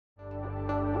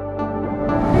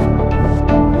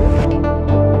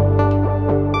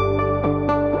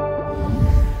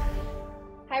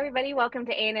everybody. Welcome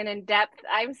to A&N In Depth.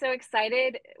 I'm so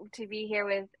excited to be here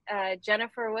with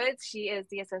Jennifer Woods. She is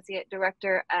the Associate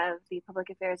Director of the Public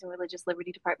Affairs and Religious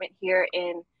Liberty Department here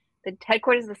in the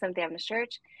headquarters of the Seventh-day Adventist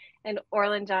Church, and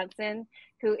Orlan Johnson,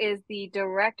 who is the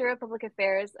Director of Public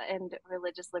Affairs and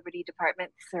Religious Liberty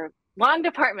Department, so long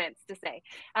departments to say,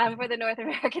 for the North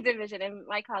American Division, and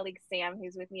my colleague Sam,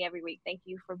 who's with me every week. Thank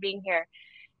you for being here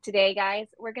today, guys.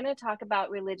 We're going to talk about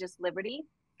religious liberty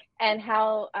and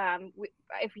how,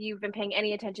 if you've been paying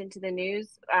any attention to the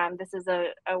news, this is a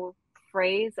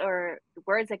phrase or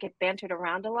words that get bantered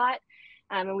around a lot.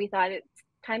 And we thought it's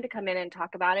time to come in and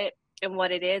talk about it and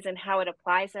what it is and how it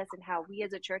applies to us and how we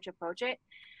as a church approach it.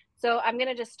 So I'm going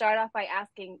to just start off by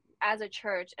asking, as a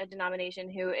church, a denomination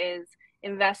who is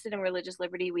invested in religious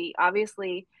liberty, we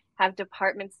obviously have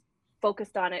departments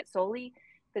focused on it solely.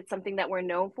 That's something that we're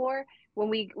known for. When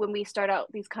we start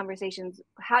out these conversations,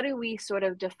 how do we sort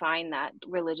of define that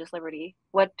religious liberty?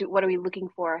 What are we looking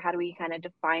for? How do we kind of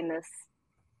define this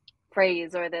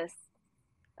phrase or this?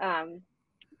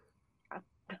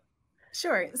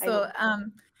 Sure. So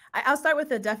I'll start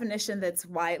with a definition that's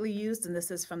widely used, and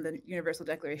this is from the Universal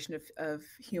Declaration of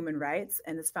Human Rights,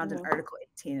 and it's found in Article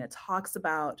 18. It talks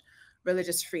about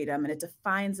religious freedom, and it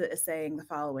defines it as saying the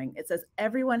following. It says,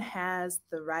 everyone has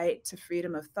the right to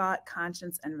freedom of thought,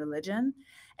 conscience, and religion,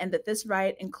 and that this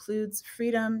right includes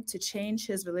freedom to change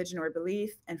his religion or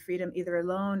belief, and freedom either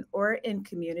alone or in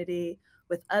community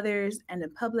with others and in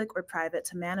public or private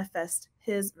to manifest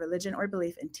his religion or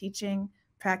belief in teaching,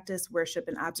 practice, worship,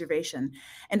 and observation.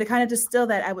 And to kind of distill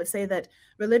that, I would say that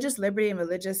religious liberty and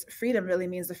religious freedom really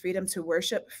means the freedom to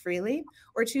worship freely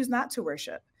or choose not to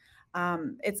worship.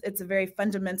 It's a very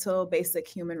fundamental, basic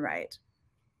human right.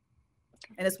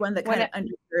 And it's one that kind of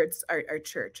undergirds our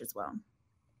church as well.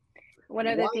 One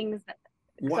of the things that...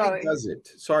 Why does it?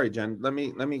 Sorry, Jen, let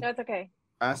me That's okay.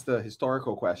 Ask the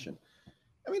historical question.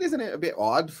 I mean, isn't it a bit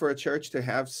odd for a church to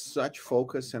have such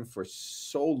focus and for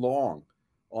so long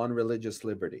on religious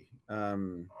liberty? How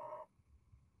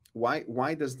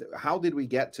did we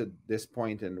get to this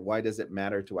point, and why does it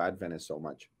matter to Adventists so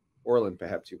much? Orlan,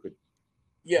 perhaps you could...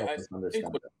 Yeah, I think what's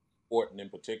important in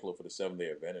particular for the Seventh-day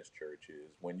Adventist Church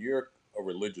is when you're a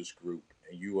religious group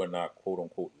and you are not, quote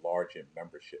unquote, large in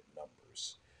membership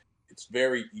numbers, it's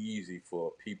very easy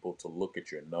for people to look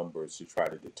at your numbers to try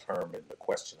to determine the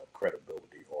question of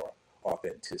credibility or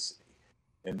authenticity.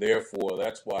 And therefore,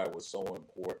 that's why it was so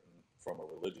important from a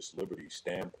religious liberty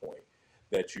standpoint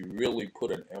that you really put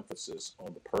an emphasis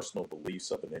on the personal beliefs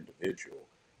of an individual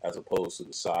as opposed to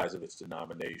the size of its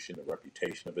denomination, the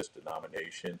reputation of its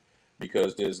denomination,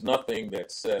 because there's nothing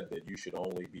that said that you should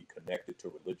only be connected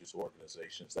to religious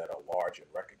organizations that are large and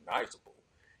recognizable.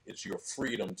 It's your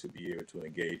freedom to be able to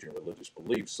engage in religious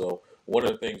beliefs. So one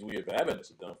of the things we as Adventists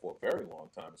have done for a very long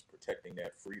time is protecting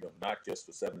that freedom, not just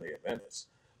for Seventh-day Adventists,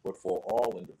 but for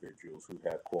all individuals who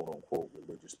have quote unquote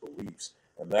religious beliefs.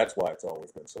 And that's why it's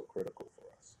always been so critical for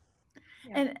us.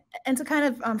 Yeah. And to kind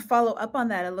of follow up on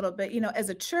that a little bit, as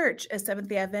a church, as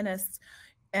Seventh-day Adventists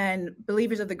and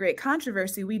believers of the Great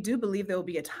Controversy, we do believe there will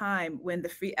be a time when the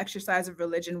free exercise of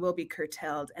religion will be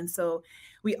curtailed. And so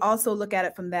we also look at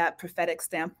it from that prophetic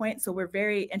standpoint. So we're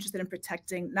very interested in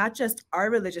protecting not just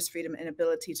our religious freedom and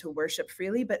ability to worship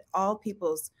freely, but all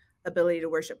people's ability to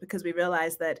worship, because we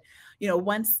realize that,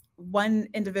 once one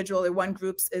individual or one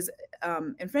group's is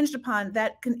infringed upon,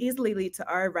 that can easily lead to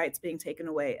our rights being taken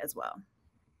away as well.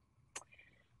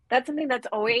 That's something that's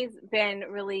always been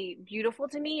really beautiful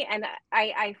to me. And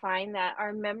I find that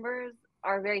our members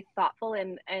are very thoughtful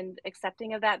and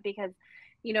accepting of that, because,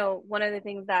 one of the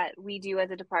things that we do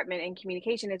as a department in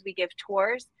communication is we give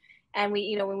tours. And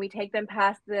we, when we take them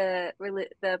past the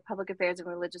Public Affairs and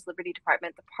Religious Liberty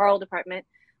Department, the PARL department,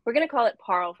 we're going to call it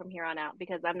PARL from here on out,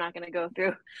 because I'm not going to go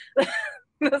through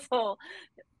this whole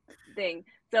thing.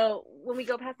 So when we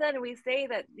go past that and we say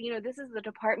that, this is the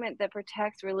department that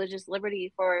protects religious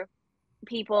liberty for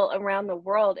people around the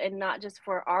world, and not just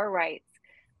for our rights,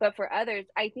 but for others,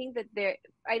 I think that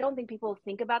I don't think people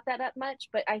think about that much,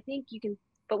 but I think you can,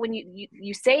 but when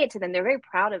you say it to them, they're very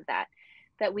proud of that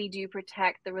we do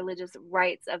protect the religious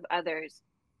rights of others.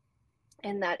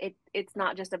 And that it's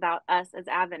not just about us as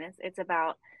Adventists, it's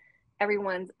about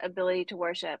everyone's ability to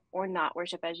worship or not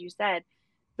worship, as you said,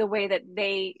 the way that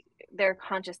their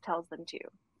conscience tells them to.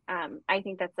 I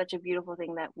think that's such a beautiful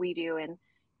thing that we do, and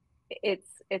it's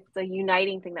a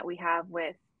uniting thing that we have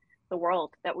with the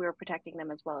world, that we're protecting them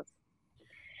as well as.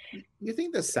 You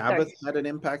think the Sabbath had an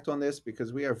impact on this?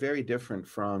 Because we are very different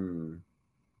from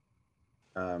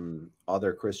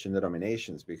other Christian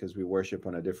denominations, because we worship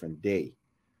on a different day.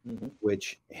 Mm-hmm.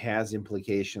 Which has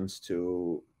implications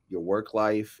to, your work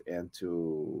life and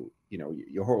to, you know,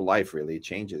 your whole life. Really, it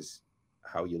changes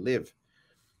how you live.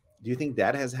 Do you think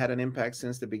that has had an impact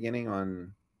since the beginning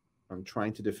on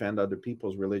trying to defend other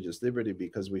people's religious liberty,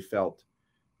 because we felt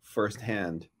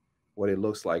firsthand what it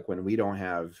looks like when we don't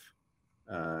have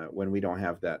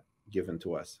that given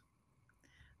to us?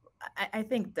 I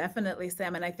think definitely,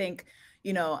 Sam. And I think,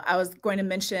 you know, I was going to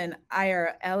mention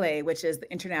IRLA, which is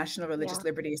the International Yeah. Religious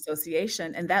Liberty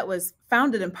Association. And that was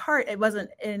founded in part, it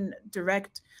wasn't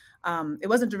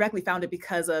directly founded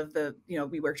because of the, you know,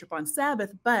 we worship on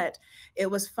Sabbath, but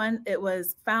it was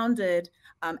founded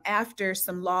after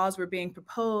some laws were being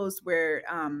proposed where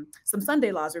some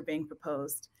Sunday laws were being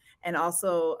proposed. And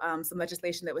also some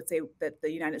legislation that would say that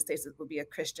the United States would be a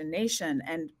Christian nation.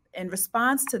 And in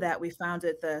response to that, we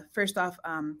founded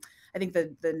I think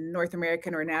the North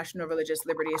American or National Religious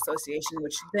Liberty Association,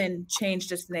 which then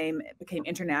changed its name, it became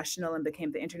international and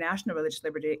became the International Religious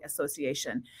Liberty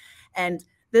Association. And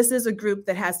this is a group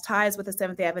that has ties with the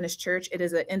Seventh-day Adventist Church. It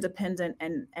is an independent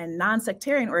and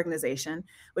non-sectarian organization,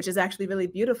 which is actually really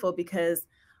beautiful because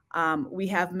we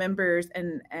have members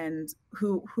and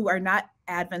who are not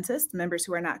Adventist, members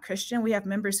who are not Christian. We have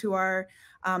members who are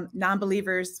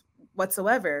non-believers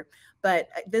whatsoever. But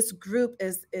this group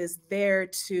is there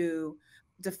to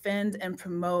defend and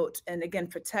promote and again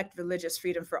protect religious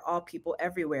freedom for all people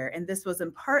everywhere. And this was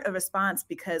in part a response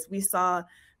because we saw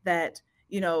that,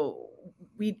 you know,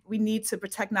 we need to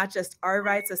protect not just our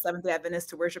rights as Seventh-day Adventists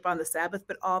to worship on the Sabbath,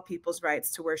 but all people's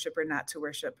rights to worship or not to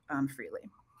worship freely.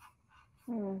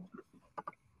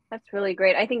 That's really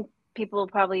great. I think people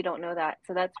probably don't know that.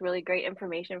 So that's really great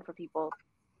information for people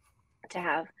to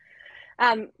have.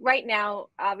 Right now,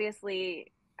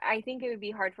 obviously, I think it would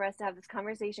be hard for us to have this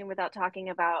conversation without talking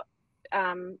about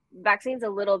vaccines a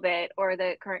little bit, or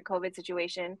the current COVID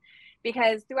situation,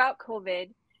 because throughout COVID,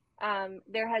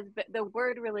 there has been, the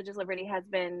word religious liberty has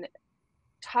been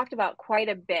talked about quite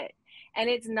a bit. And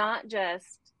it's not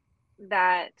just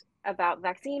that about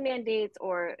vaccine mandates,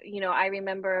 or, you know, I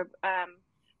remember,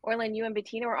 Orlan, you and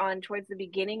Bettina were on towards the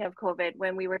beginning of COVID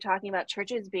when we were talking about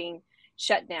churches being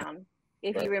shut down,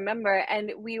 if you remember.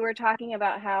 And we were talking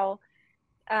about how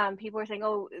people were saying,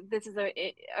 oh, this is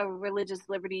a religious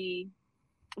liberty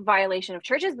violation of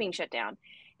churches being shut down.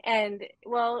 And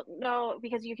well, no,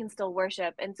 because you can still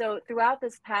worship. And so throughout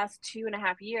this past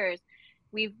 2.5 years,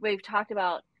 we've talked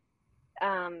about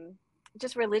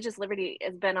just religious liberty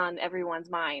has been on everyone's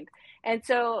mind. And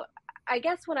so I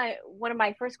guess one of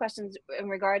my first questions in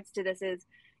regards to this is,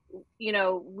 you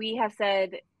know, we have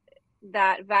said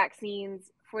that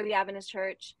vaccines for the Adventist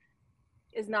Church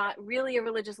is not really a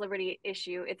religious liberty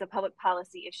issue, it's a public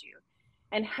policy issue.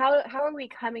 And how are we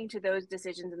coming to those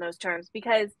decisions in those terms?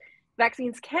 Because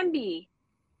vaccines can be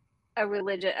a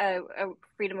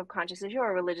freedom of conscience issue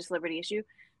or a religious liberty issue.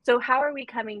 So how are we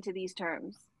coming to these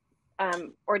terms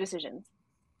or decisions?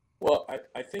 Well,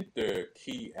 I think the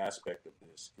key aspect of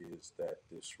this is that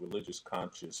this religious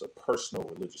conscience, a personal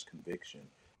religious conviction,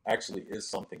 actually is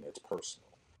something that's personal.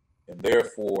 And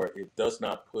therefore, it does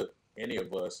not put any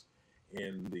of us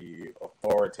in the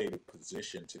authoritative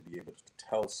position to be able to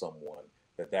tell someone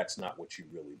that that's not what you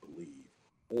really believe,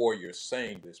 or you're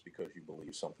saying this because you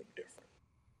believe something different.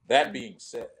 That being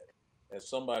said, as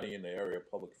somebody in the area of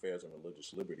public affairs and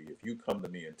religious liberty, if you come to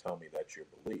me and tell me that's your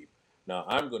belief, now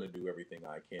I'm going to do everything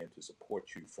I can to support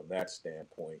you from that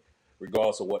standpoint,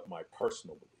 regardless of what my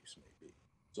personal beliefs may be.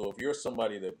 So if you're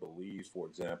somebody that believes, for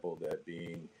example, that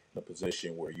being in a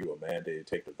position where you are mandated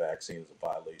to take the vaccine is a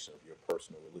violation of your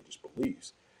personal religious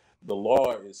beliefs, the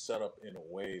law is set up in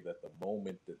a way that the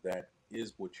moment that that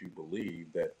is what you believe,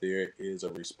 that there is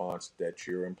a response that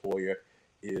your employer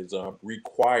is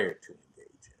required to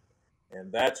engage in.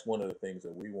 And that's one of the things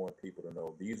that we want people to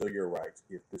know. These are your rights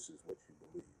if this is what you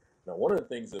believe. Now, one of the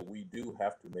things that we do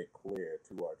have to make clear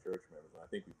to our church members, and I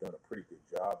think we've done a pretty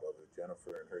good job of it,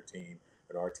 Jennifer and her team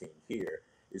and our team here,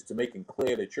 is to making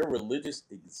clear that your religious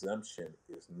exemption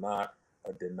is not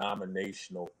a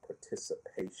denominational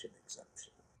participation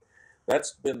exemption.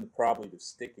 That's been probably the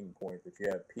sticking point, that you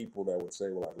have people that would say,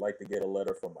 well, I'd like to get a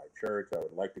letter from my church, I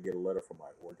would like to get a letter from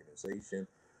my organization.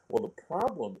 Well, the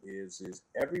problem is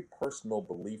every personal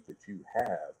belief that you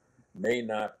have may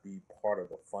not be part of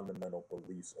the fundamental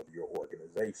beliefs of your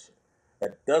organization.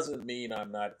 That doesn't mean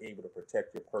I'm not able to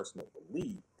protect your personal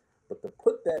belief, but to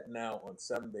put that now on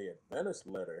Seventh-day Adventist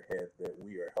letterhead that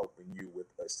we are helping you with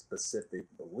a specific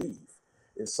belief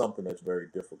is something that's very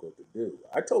difficult to do.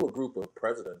 I told a group of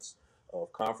presidents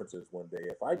of conferences one day,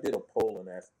 if I did a poll and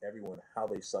asked everyone how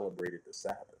they celebrated the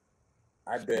Sabbath,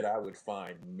 I bet I would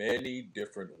find many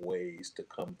different ways to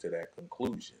come to that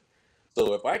conclusion.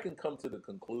 So if I can come to the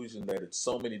conclusion that it's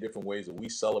so many different ways that we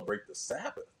celebrate the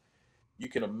Sabbath, you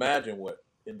can imagine what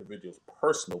individuals'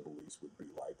 personal beliefs would be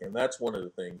like. And that's one of the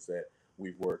things that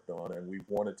we've worked on, and we've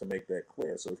wanted to make that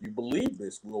clear. So if you believe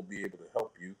this, we'll be able to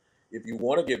help you. If you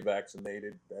want to get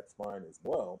vaccinated, that's fine as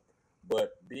well.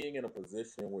 But being in a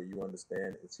position where you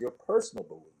understand it's your personal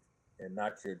belief and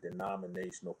not your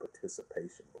denominational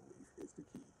participation belief is the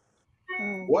key.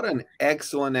 What an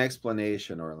excellent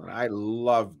explanation, Orlan. I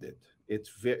loved it.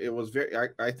 It was very.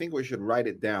 I think we should write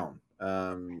it down,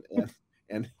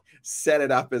 and set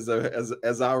it up as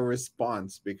our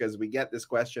response, because we get this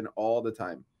question all the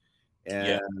time.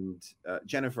 Yeah. And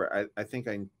Jennifer, I think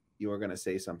you were going to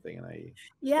say something, and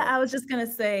Yeah, I was just going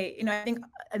to say, I think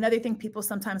another thing people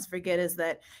sometimes forget is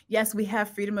that, yes, we have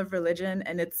freedom of religion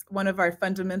and it's one of our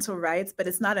fundamental rights, but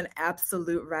it's not an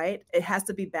absolute right. It has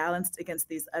to be balanced against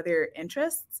these other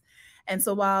interests. And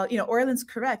so while, Orland's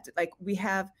correct, like we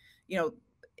have,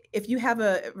 if you have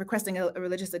requesting a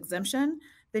religious exemption,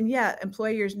 then yeah,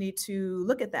 employers need to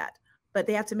look at that, but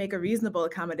they have to make a reasonable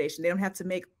accommodation. They don't have to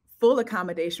make full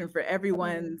accommodation for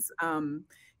everyone's,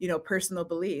 personal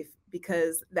belief,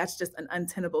 because that's just an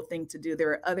untenable thing to do. There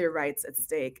are other rights at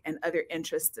stake and other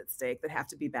interests at stake that have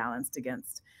to be balanced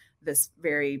against this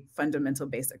very fundamental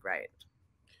basic right.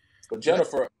 But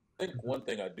Jennifer, I think one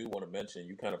thing I do want to mention,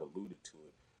 you kind of alluded to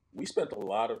it. We spent a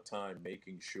lot of time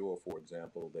making sure, for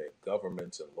example, that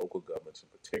governments and local governments in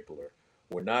particular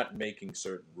were not making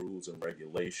certain rules and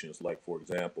regulations. Like, for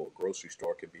example, a grocery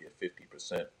store can be at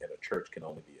 50% and a church can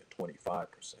only be at 25%.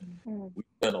 We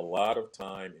spent a lot of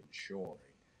time ensuring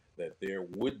that there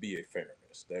would be a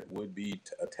fairness that would be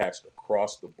attached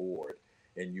across the board,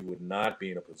 and you would not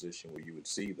be in a position where you would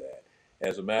see that.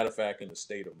 As a matter of fact, in the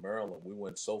state of Maryland, we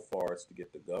went so far as to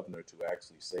get the governor to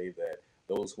actually say that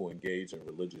those who engage in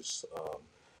religious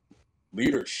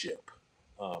leadership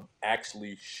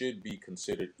actually should be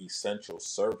considered essential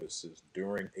services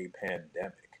during a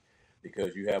pandemic,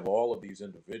 because you have all of these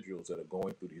individuals that are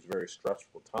going through these very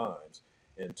stressful times,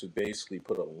 and to basically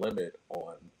put a limit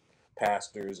on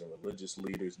pastors and religious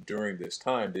leaders during this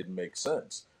time didn't make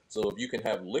sense. So if you can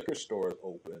have liquor stores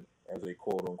open as a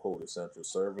quote unquote essential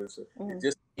service, it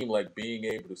just seemed like being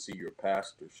able to see your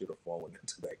pastor should have fallen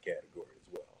into that category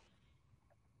as well.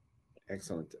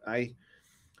 Excellent.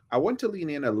 I want to lean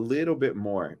in a little bit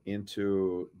more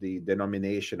into the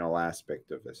denominational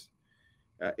aspect of this.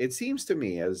 It seems to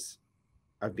me, as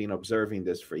I've been observing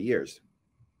this for years,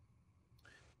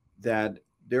 that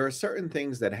there are certain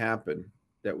things that happen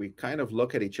that we kind of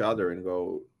look at each other and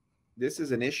go, this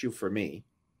is an issue for me.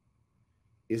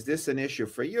 Is this an issue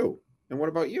for you? And what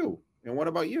about you? And what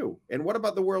about you? And what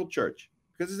about the world church?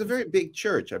 Because it's a very big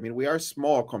church. I mean, we are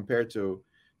small compared to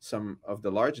some of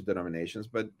the larger denominations,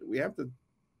 but we have to,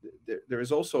 there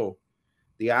is also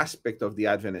the aspect of the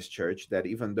Adventist church that,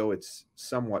 even though it's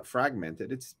somewhat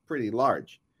fragmented, it's pretty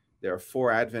large. There are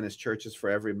 4 Adventist churches for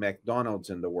every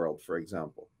McDonald's in the world, for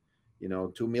example.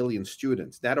 2 million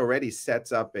students. That already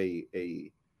sets up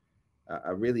a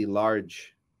really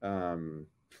large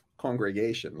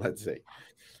congregation, let's say.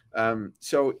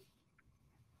 So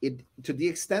to the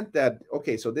extent that,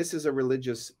 okay, so this is a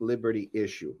religious liberty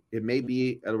issue. It may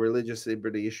be a religious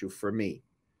liberty issue for me.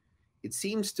 It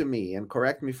seems to me, and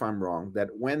correct me if I'm wrong, that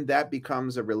when that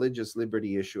becomes a religious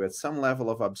liberty issue at some level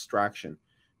of abstraction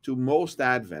to most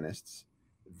Adventists,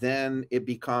 then it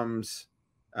becomes,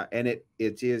 and it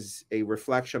is a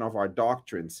reflection of our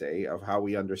doctrine, say, of how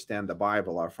we understand the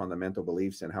Bible, our fundamental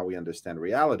beliefs, and how we understand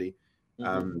reality,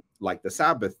 like the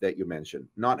Sabbath that you mentioned.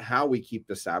 Not how we keep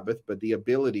the Sabbath, but the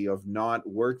ability of not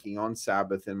working on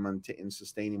Sabbath and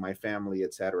sustaining my family,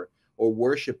 etc., or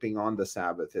worshiping on the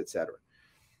Sabbath, etc.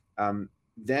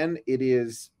 Then it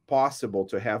is possible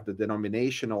to have the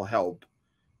denominational help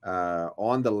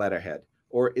on the letterhead.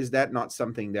 Or is that not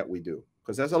something that we do?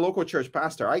 Because as a local church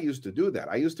pastor, I used to do that.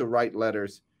 I used to write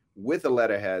letters with a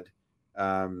letterhead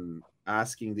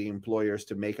asking the employers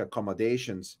to make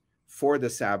accommodations for the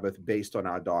Sabbath based on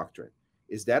our doctrine.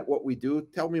 Is that what we do?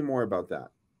 Tell me more about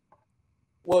that.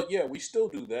 Well, yeah, we still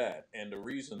do that. And the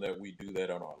reason that we do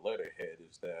that on our letterhead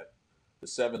is that the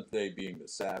seventh day being the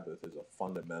Sabbath is a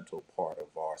fundamental part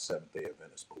of our Seventh-day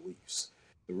Adventist beliefs.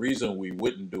 The reason we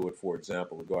wouldn't do it, for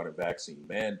example, regarding vaccine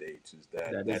mandates is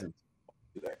that that's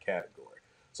that category.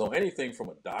 So anything from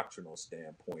a doctrinal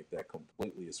standpoint that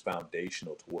completely is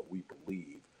foundational to what we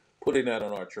believe, putting that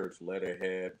on our church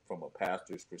letterhead from a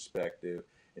pastor's perspective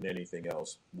and anything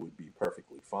else would be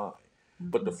perfectly fine.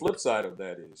 But the flip side of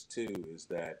that is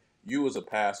that you as a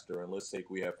pastor, and let's say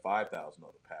we have 5,000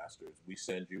 other pastors, we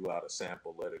send you out a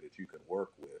sample letter that you can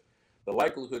work with. The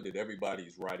likelihood that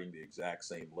everybody's writing the exact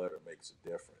same letter makes a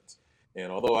difference.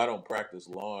 And although I don't practice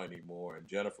law anymore, and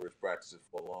Jennifer has practiced it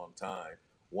for a long time,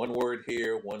 one word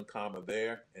here, one comma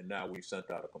there, and now we've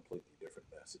sent out a completely different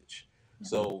message. Mm-hmm.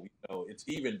 So, it's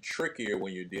even trickier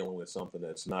when you're dealing with something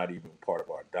that's not even part of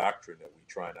our doctrine, that we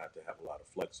try not to have a lot of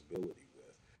flexibility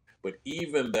with. But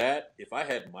even that, if I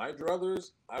had my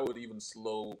druthers, I would even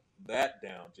slow that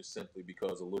down, just simply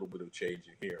because a little bit of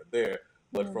changing here and there.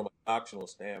 But from a doctrinal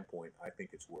standpoint, I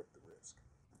think it's worth the risk.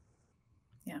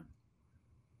 Yeah.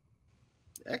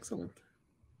 Excellent.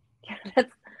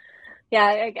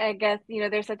 Yeah, I guess,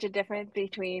 there's such a difference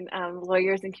between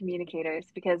lawyers and communicators,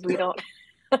 because we don't.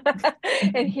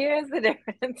 And here's the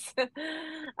difference.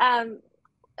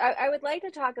 I would like to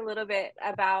talk a little bit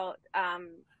about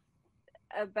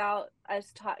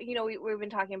us we've been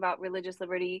talking about religious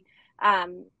liberty,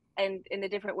 and in the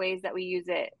different ways that we use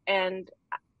it. And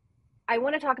I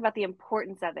want to talk about the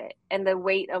importance of it and the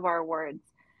weight of our words.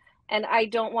 And I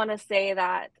don't want to say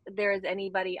that there is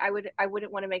anybody, I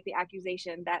wouldn't want to make the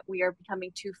accusation that we are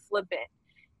becoming too flippant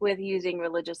with using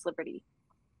religious liberty.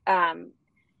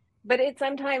 But it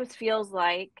sometimes feels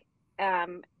like,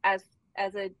 as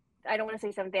a, I don't want to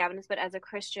say Seventh-day Adventist, but as a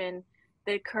Christian,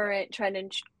 the current trend in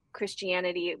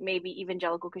Christianity, maybe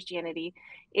evangelical Christianity,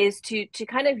 is to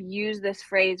kind of use this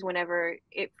phrase whenever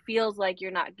it feels like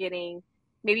you're not getting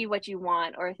maybe what you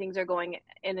want, or things are going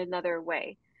in another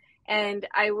way. And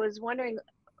I was wondering,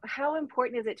 how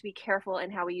important is it to be careful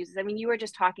in how we use this? I mean, you were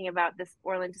just talking about this,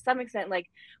 Orlan, to some extent. Like,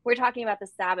 we're talking about the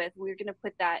Sabbath. We're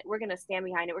going to stand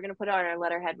behind it. We're going to put it on our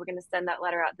letterhead. We're going to send that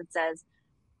letter out that says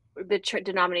the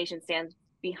denomination stands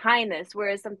behind this.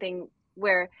 Whereas something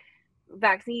where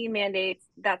vaccine mandates,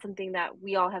 that's something that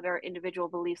we all have our individual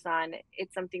beliefs on.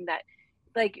 It's something that,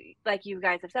 like you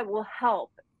guys have said, will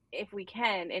help if we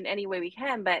can, in any way we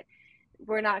can, but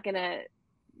we're not going to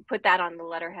put that on the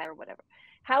letterhead or whatever.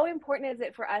 How important is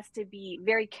it for us to be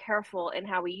very careful in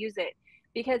how we use it?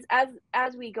 Because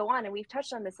as we go on, and we've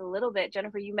touched on this a little bit,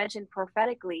 Jennifer, you mentioned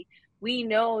prophetically, we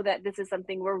know that this is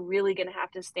something we're really going to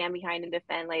have to stand behind and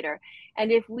defend later.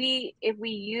 And if we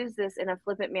use this in a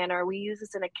flippant manner, or we use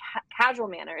this in a casual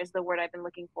manner, is the word I've been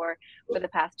looking for the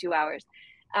past 2 hours,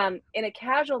 in a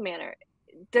casual manner,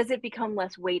 does it become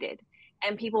less weighted?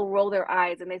 And people roll their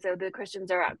eyes and they say, the Christians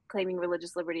are out claiming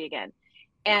religious liberty again.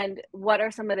 And what are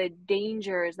some of the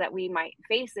dangers that we might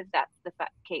face if that's the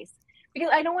case? Because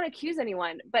I don't want to accuse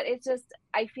anyone, but it's just,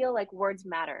 I feel like words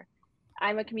matter.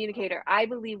 I'm a communicator. I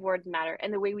believe words matter,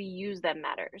 and the way we use them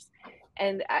matters.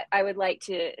 And I would like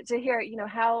to hear,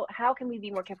 how can we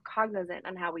be more cognizant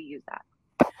on how we use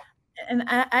that? And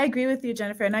I agree with you,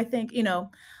 Jennifer. And I think,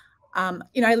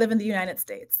 I live in the United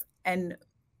States, and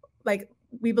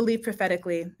we believe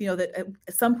prophetically, that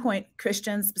at some point,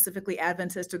 Christians, specifically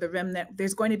Adventists or the remnant,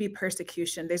 there's going to be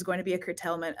persecution. There's going to be a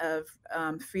curtailment of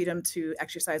freedom to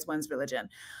exercise one's religion.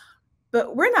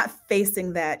 But we're not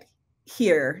facing that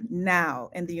here now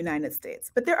in the United States.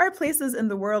 But there are places in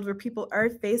the world where people are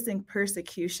facing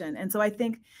persecution. And so I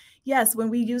think, yes, when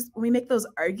we make those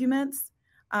arguments,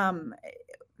 to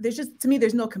me,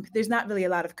 there's not really a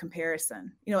lot of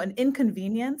comparison. An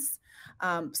inconvenience,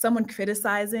 someone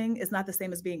criticizing is not the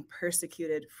same as being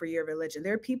persecuted for your religion.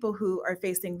 There are people who are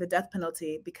facing the death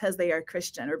penalty because they are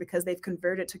Christian, or because they've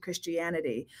converted to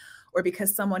Christianity, or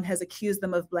because someone has accused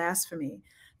them of blasphemy.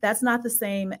 That's not the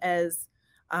same as,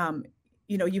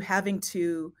 you having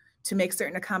to make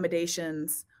certain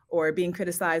accommodations, or being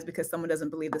criticized because someone doesn't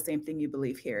believe the same thing you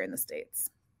believe here in the States.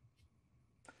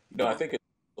 I think it's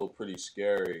still pretty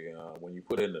scary when you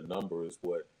put in the numbers.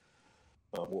 What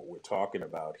we're talking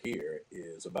about here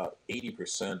is about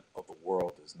 80% of the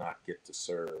world does not get to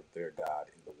serve their God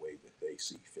in the way that they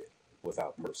see fit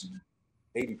without persecution.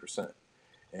 80%.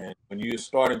 And when you're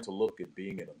starting to look at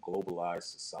being in a globalized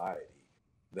society,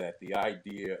 that the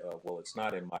idea of, well, it's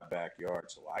not in my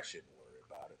backyard, so I shouldn't worry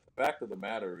about it. The fact of the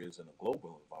matter is, in a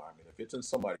global environment, if it's in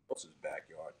somebody else's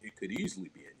backyard, it could easily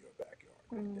be in your backyard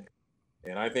one day.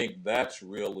 And I think that's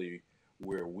really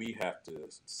where we have to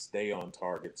stay on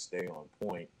target, stay on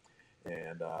point.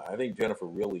 And I think Jennifer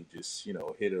really just,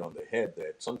 hit it on the head,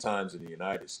 that sometimes in the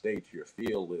United States, your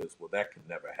feel is, well, that can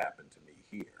never happen to me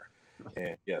here.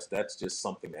 And yes, that's just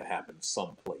something that happens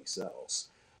someplace else.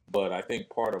 But I think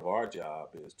part of our job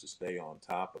is to stay on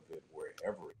top of it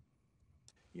wherever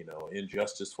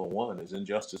injustice for one is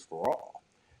injustice for all.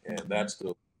 And that's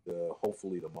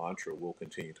hopefully the mantra we'll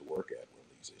continue to work at with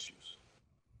these issues.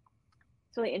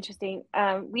 It's really interesting.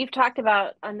 We've talked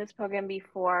about on this program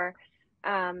before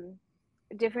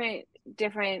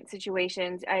different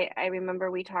situations. I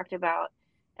remember we talked about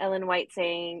Ellen White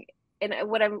saying, and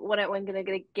what I'm going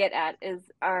to get at is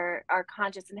our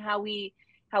conscience, and how we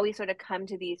how we sort of come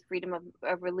to these freedom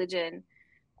of religion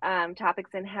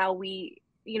topics, and how we,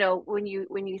 you know, when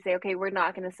you say, okay, we're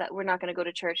not going to go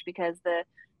to church because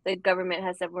the government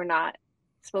has said we're not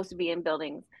supposed to be in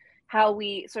buildings, how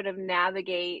we sort of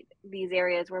navigate these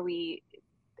areas where we,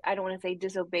 I don't want to say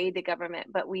disobey the government,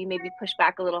 but we maybe push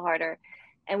back a little harder.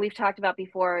 And we've talked about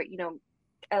before, you know,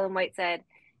 Ellen White said,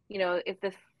 you know,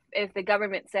 if the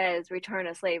government says return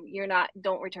a slave,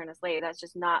 don't return a slave. That's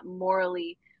just not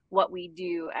morally what we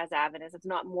do as Adventists. It's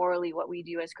not morally what we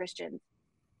do as Christians.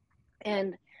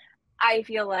 And I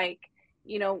feel like,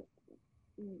 you know,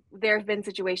 there have been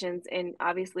situations, in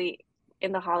obviously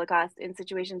in the Holocaust, in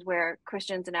situations where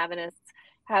Christians and Adventists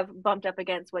have bumped up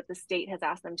against what the state has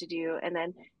asked them to do, and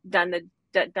then done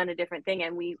a different thing,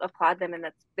 and we applaud them, and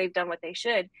they've done what they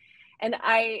should. And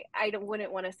I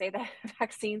wouldn't want to say that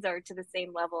vaccines are to the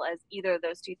same level as either of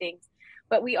those two things,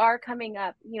 but we are coming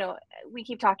up. You know, we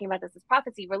keep talking about this as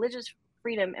prophecy, religious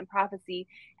freedom, and prophecy,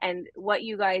 and what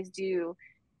you guys do.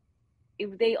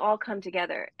 They all come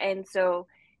together, and so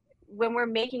when we're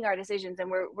making our decisions, and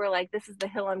we're like, this is the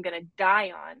hill I'm going to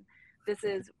die on. This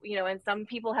is, you know, and some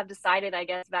people have decided, I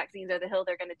guess, vaccines are the hill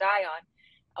they're going to die on,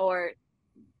 or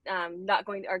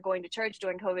going to church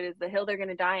during COVID is the hill they're going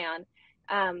to die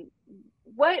on.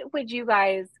 What would you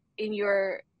guys, you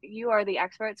are the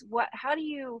experts, how do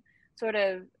you sort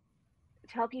of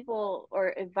tell people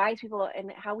or advise people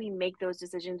and how we make those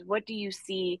decisions? What do you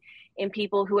see in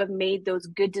people who have made those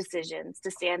good decisions to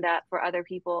stand up for other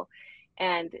people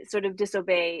and sort of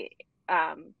disobey?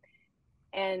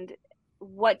 And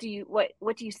what do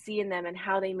you see in them and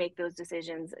how they make those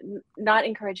decisions? Not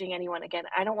encouraging anyone. Again,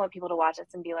 I don't want people to watch us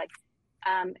and be like,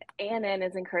 ANN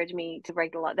has encouraged me to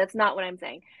break the law. That's not what I'm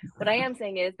saying. What I am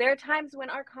saying is there are times when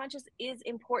our conscience is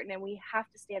important, and we have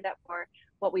to stand up for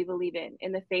what we believe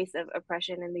in the face of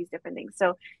oppression and these different things.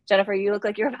 So Jennifer, you look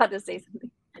like you're about to say something.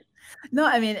 No,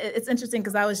 I mean, it's interesting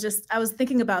because I was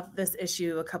thinking about this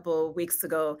issue a couple of weeks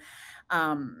ago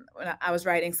when I was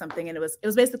writing something, and it was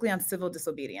basically on civil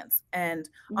disobedience and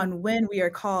on when we are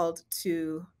called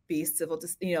to be civil,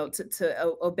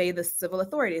 to obey the civil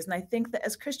authorities. And I think that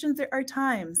as Christians, there are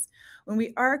times when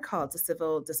we are called to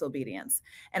civil disobedience.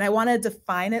 And I want to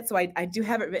define it. So I do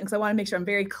have it written because I want to make sure I'm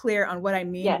very clear on what I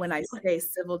mean when I say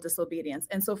civil disobedience.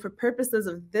 And so for purposes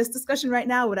of this discussion right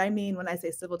now, what I mean when I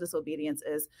say civil disobedience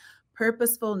is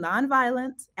purposeful,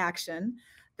 nonviolent action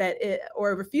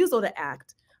or refusal to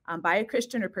act by a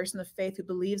Christian or person of faith who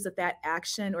believes that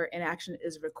action or inaction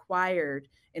is required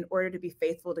in order to be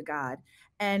faithful to God.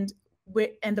 And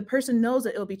the person knows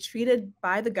that it'll be treated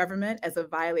by the government as a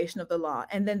violation of the law.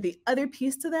 And then the other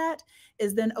piece to that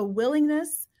is then a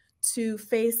willingness to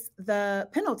face the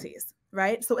penalties,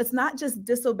 right? So it's not just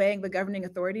disobeying the governing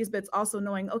authorities, but it's also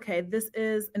knowing, okay, this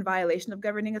is in violation of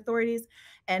governing authorities,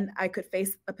 and I could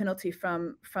face a penalty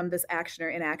from this action or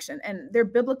inaction. And they're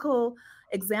biblical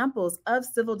examples of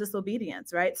civil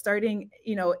disobedience, right? Starting,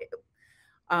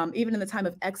 even in the time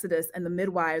of Exodus and the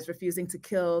midwives refusing to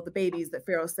kill the babies that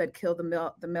Pharaoh said kill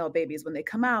the male babies when they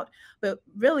come out. But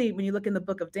really, when you look in the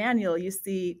book of Daniel, you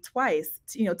see twice,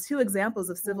 two examples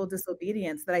of civil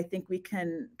disobedience that I think we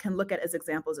can look at as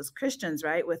examples as Christians,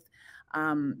 right? With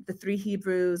the 3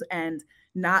 Hebrews and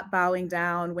not bowing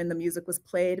down when the music was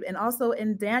played, and also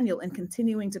in Daniel and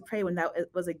continuing to pray when that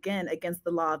was again against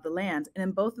the law of the land. And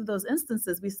in both of those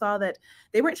instances, we saw that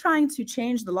they weren't trying to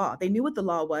change the law. They knew what the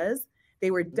law was.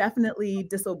 They were definitely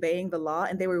disobeying the law,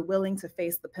 and they were willing to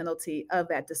face the penalty of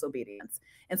that disobedience.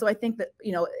 And so I think that,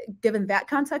 given that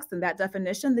context and that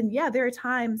definition, then yeah, there are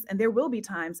times, and there will be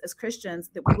times as Christians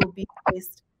that we will be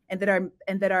faced, and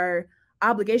that our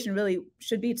obligation really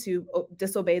should be to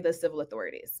disobey the civil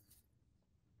authorities.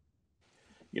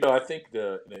 I think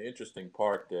the interesting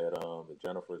part that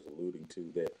Jennifer is alluding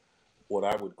to, that what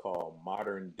I would call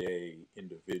modern day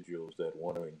individuals that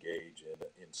want to engage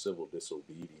in civil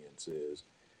disobedience is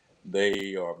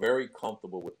they are very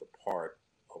comfortable with the part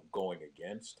of going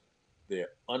against. They're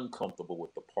uncomfortable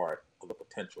with the part of the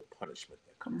potential punishment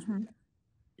that comes with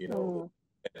it.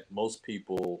 That most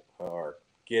people are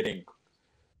getting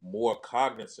more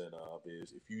cognizant of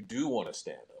is if you do want to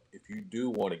stand up, if you do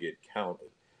want to get counted,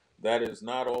 that is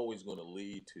not always going to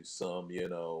lead to some,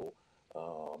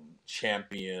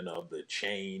 champion of the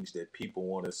change that people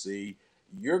want to see.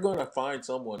 You're going to find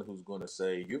someone who's going to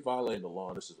say, you're violating the law,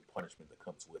 and this is a punishment that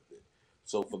comes with it.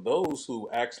 So for those who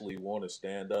actually want to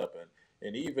stand up,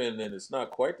 and it's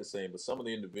not quite the same, but some of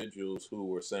the individuals who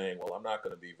were saying, well, I'm not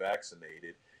going to be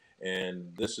vaccinated,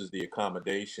 and this is the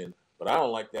accommodation, but I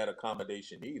don't like that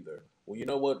accommodation either. Well, you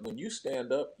know what? When you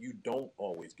stand up, you don't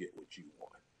always get what you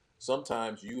want.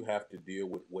 Sometimes you have to deal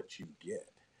with what you get.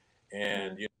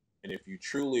 And And if you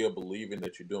truly are believing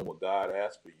that you're doing what God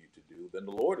asked for you to do, then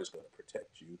the Lord is going to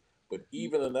protect you. But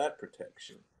even in that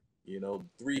protection,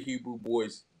 3 Hebrew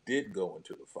boys did go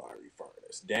into the fiery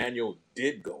furnace. Daniel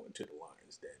did go into the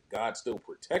lion's den. God still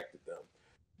protected them.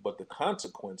 But the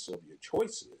consequence of your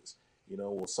choices,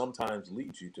 will sometimes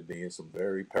lead you to be in some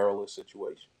very perilous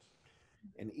situations.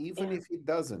 And even if he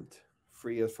doesn't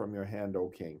free us from your hand, O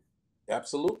King.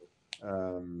 Absolutely.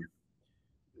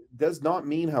 Does not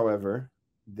mean, however,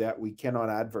 that we cannot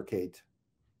advocate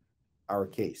our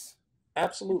case.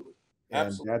 Absolutely. And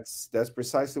Absolutely. that's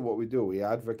precisely what we do. We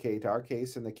advocate our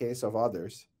case in the case of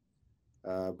others,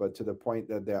 but to the point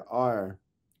that there are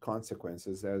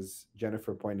consequences. As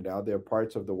Jennifer pointed out, there are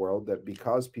parts of the world that,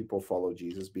 because people follow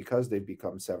Jesus, because they've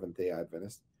become Seventh-day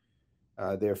Adventists,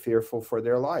 they're fearful for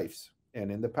their lives. And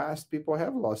in the past, people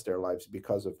have lost their lives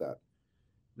because of that.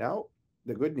 Now,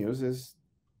 the good news is,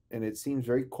 and it seems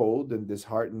very cold and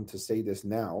disheartened to say this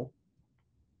now,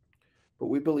 but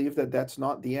we believe that that's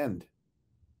not the end.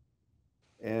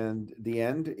 And the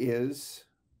end is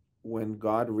when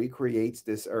God recreates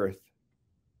this earth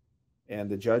and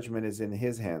the judgment is in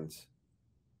his hands.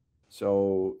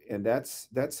 So, and that's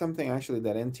something actually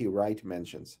that N.T. Wright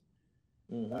mentions,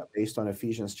 based on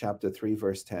Ephesians chapter 3,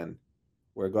 verse 10,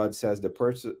 where God says the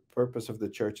purpose of the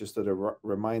church is to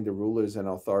remind the rulers and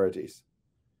authorities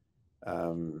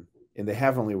in the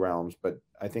heavenly realms, but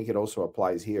I think it also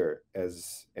applies here,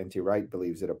 as N.T. Wright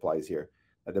believes it applies here.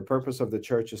 The purpose of the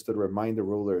church is to remind the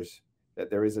rulers that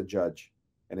there is a judge,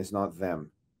 and it's not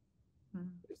them.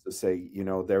 It's to say,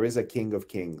 there is a King of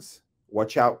Kings.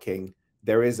 Watch out, King.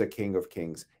 There is a King of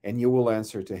Kings, and you will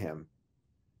answer to him.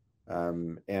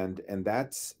 And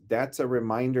that's a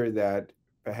reminder that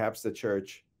perhaps the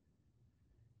church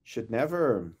should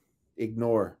never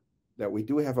ignore, that we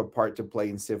do have a part to play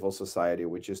in civil society,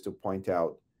 which is to point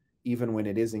out, even when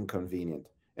it is inconvenient.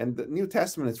 And the New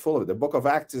Testament is full of it. The book of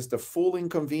Acts is the full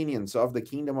inconvenience of the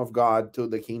kingdom of God to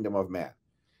the kingdom of man.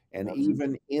 And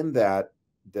even in that,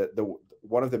 the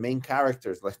one of the main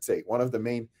characters, let's say,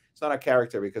 it's not a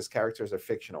character because characters are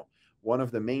fictional. One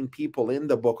of the main people in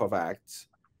the book of Acts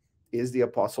is the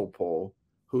Apostle Paul,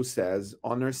 who says,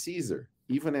 honor Caesar,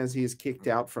 even as he's kicked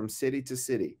out from city to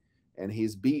city, and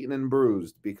he's beaten and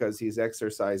bruised because he's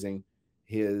exercising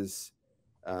his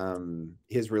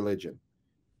religion.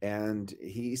 And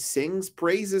he sings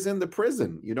praises in the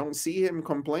prison. You don't see him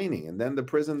complaining. And then the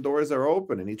prison doors are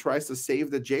open and he tries to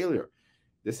save the jailer.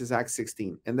 This is Acts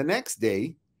 16. And the next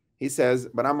day he says,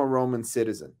 but I'm a Roman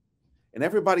citizen. And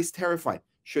everybody's terrified.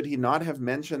 Should he not have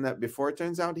mentioned that before? It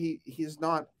turns out he's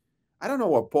not. I don't know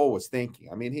what Paul was thinking.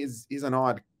 I mean, he's an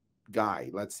odd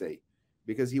guy, let's say,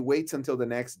 because he waits until the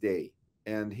next day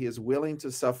and he is willing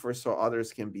to suffer so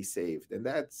others can be saved. And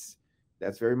that's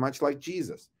very much like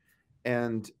Jesus.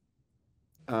 And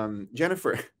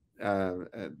Jennifer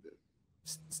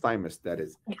Steinmetz, that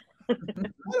is, why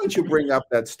don't you bring up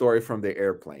that story from the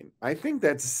airplane? I think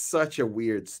that's such a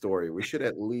weird story. We should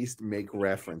at least make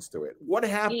reference to it. What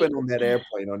happened on that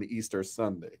airplane on Easter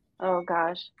Sunday? Oh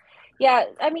gosh. Yeah,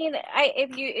 I mean,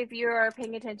 if you are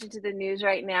paying attention to the news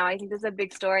right now, I think this is a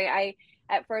big story. I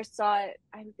at first saw it,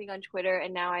 I think, on Twitter,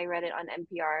 and now I read it on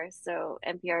NPR. So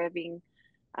NPR being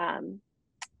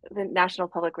the National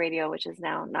Public Radio, which is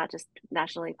now not just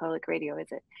Nationally Public Radio, is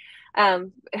it?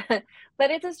 But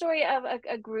it's a story of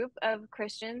a group of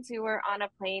Christians who were on a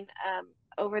plane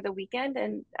over the weekend,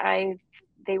 and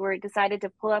they were decided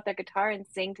to pull out their guitar and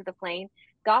sing to the plane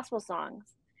gospel songs.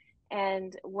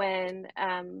 And when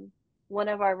one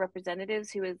of our representatives,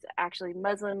 who is actually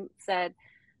Muslim, said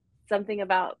something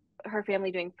about her family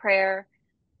doing prayer,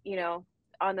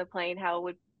 on the plane, how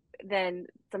would then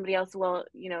somebody else, well,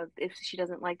 if she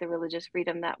doesn't like the religious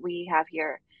freedom that we have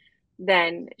here,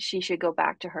 then she should go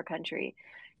back to her country,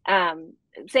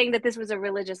 saying that this was a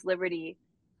religious liberty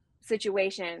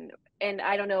situation. And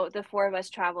I don't know, the four of us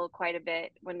travel quite a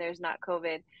bit when there's not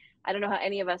COVID. I don't know how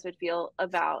any of us would feel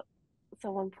about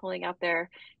someone pulling out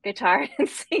their guitar and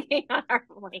singing on our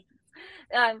planes.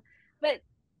 But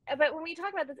when we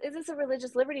talk about this, is this a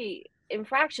religious liberty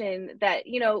infraction? That,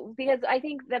 because I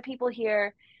think that people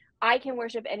hear, I can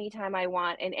worship anytime I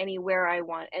want and anywhere I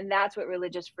want, and that's what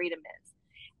religious freedom is.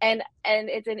 And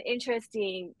it's an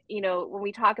interesting, when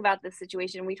we talk about this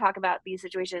situation, we talk about these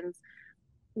situations,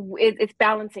 it's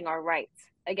balancing our rights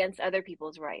against other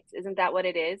people's rights. Isn't that what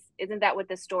it is? Isn't that what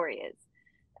the story is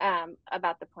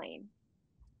about the plane?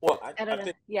 Well, I don't know.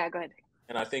 think, yeah, go ahead.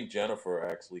 And I think Jennifer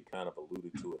actually kind of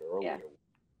alluded to it earlier. Yeah.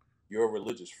 Your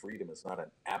religious freedom is not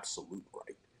an absolute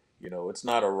right. It's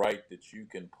not a right that you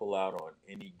can pull out on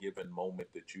any given moment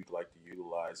that you'd like to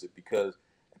utilize it, because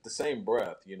at the same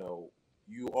breath,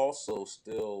 you also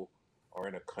still are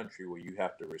in a country where you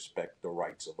have to respect the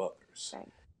rights of others. Right.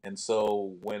 And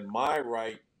so when my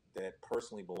right that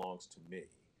personally belongs to me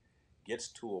gets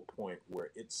to a point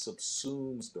where it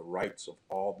subsumes the rights of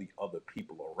all the other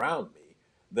people around me,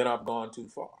 then I've gone too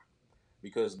far.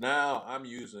 Because now I'm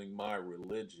using my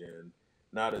religion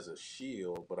not as a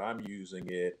shield, but I'm using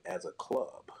it as a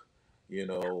club,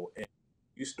 and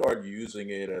you start using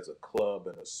it as a club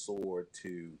and a sword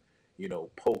to,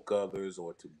 poke others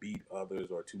or to beat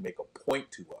others or to make a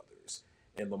point to others.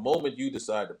 And the moment you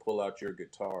decide to pull out your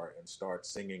guitar and start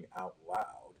singing out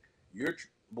loud, you're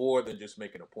more than just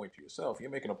making a point to yourself, you're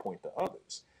making a point to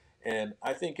others. And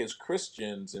I think as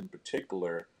Christians in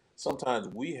particular, sometimes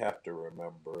we have to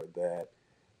remember that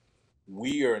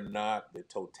we are not the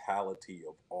totality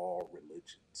of all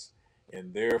religions.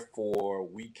 And therefore,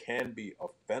 we can be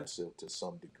offensive to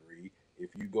some degree if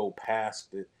you go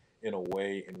past it in a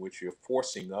way in which you're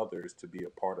forcing others to be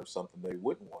a part of something they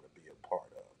wouldn't want to be a part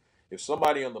of. If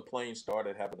somebody on the plane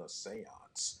started having a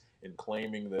seance and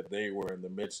claiming that they were in the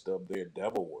midst of their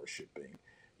devil worshiping,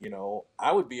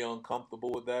 I would be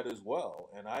uncomfortable with that as well.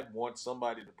 And I'd want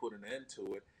somebody to put an end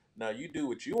to it. Now, you do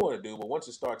what you want to do, but once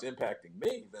it starts impacting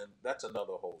me, then that's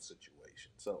another whole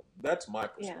situation. So that's my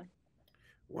perspective.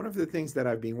 Yeah. One of the things that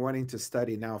I've been wanting to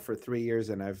study now for 3 years,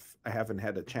 and I haven't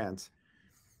had a chance,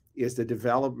 is the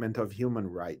development of human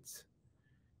rights.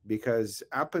 Because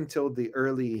up until the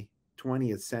early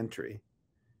 20th century,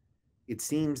 it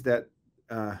seems that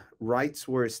rights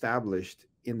were established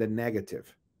in the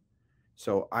negative.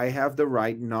 So I have the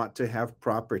right not to have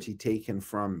property taken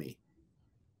from me.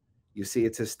 You see,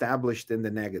 it's established in the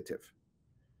negative.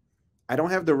 I don't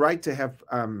have the right to have,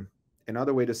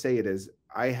 another way to say it is,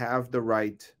 I have the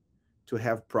right to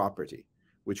have property,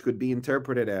 which could be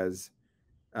interpreted as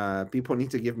people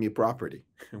need to give me property,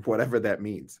 whatever that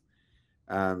means.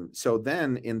 So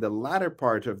then in the latter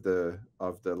part of the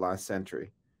last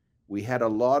century, we had a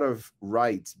lot of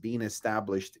rights being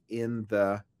established in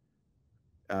the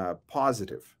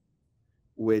positive,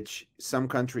 which some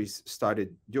countries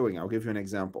started doing. I'll give you an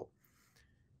example.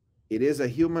 It is a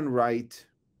human right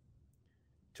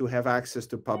to have access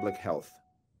to public health.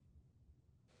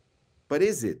 But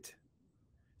is it?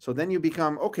 So then you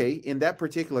become, okay, in that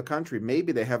particular country,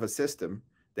 maybe they have a system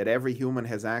that every human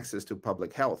has access to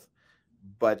public health.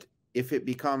 But if it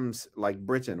becomes like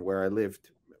Britain, where I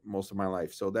lived most of my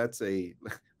life, so let's say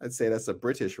that's a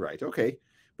British right. Okay,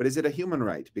 but is it a human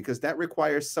right? Because that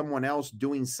requires someone else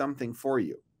doing something for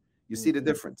you. You see the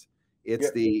difference?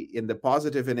 It's in the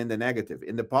positive and in the negative.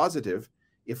 In the positive,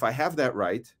 if I have that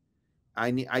right,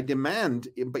 I demand,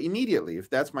 but immediately, if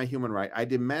that's my human right, I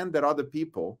demand that other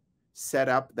people set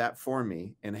up that for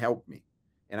me and help me.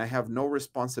 And I have no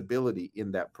responsibility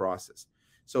in that process.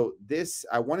 So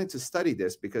I wanted to study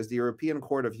this because the European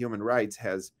Court of Human Rights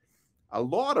has a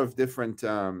lot of different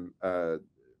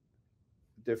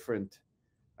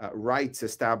rights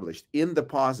established in the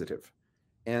positive.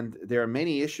 And there are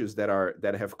many issues that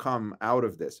have come out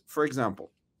of this. For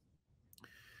example,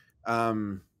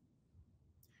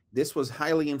 this was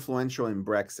highly influential in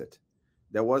Brexit.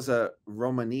 There was a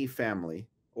Romani family,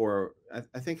 or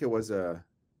I think it was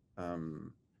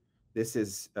this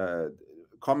is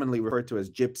commonly referred to as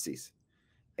gypsies.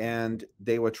 And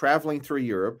they were traveling through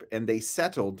Europe and they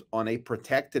settled on a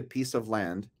protected piece of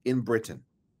land in Britain.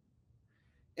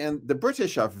 And the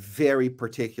British are very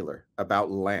particular about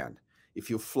land. If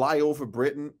you fly over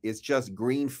Britain, it's just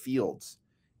green fields.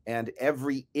 And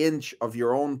every inch of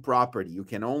your own property, you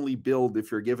can only build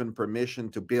if you're given permission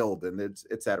to build, and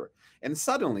et cetera. And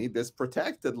suddenly, this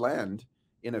protected land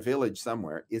in a village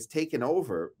somewhere is taken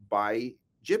over by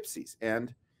gypsies.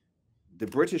 And the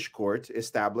British court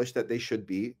established that they should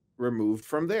be removed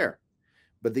from there.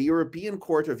 But the European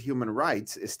Court of Human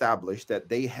Rights established that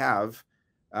they have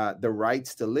the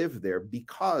rights to live there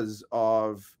because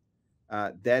of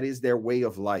that is their way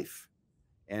of life.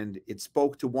 And it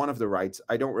spoke to one of the rights.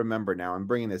 I don't remember now. I'm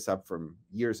bringing this up from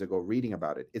years ago, reading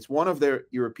about it. It's one of the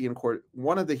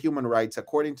human rights,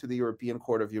 according to the European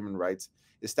Court of Human Rights,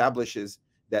 establishes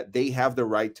that they have the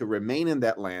right to remain in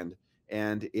that land.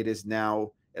 And it is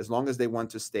now, as long as they want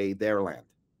to stay, their land.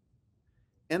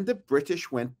 And the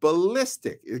British went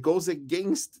ballistic. It goes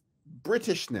against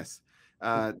Britishness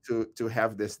to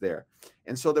have this there.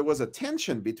 And so there was a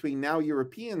tension between now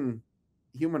European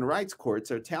human rights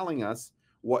courts are telling us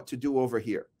what to do over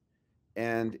here.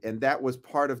 And that was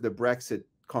part of the Brexit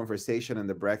conversation and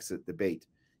the Brexit debate.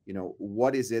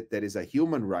 What is it that is a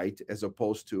human right as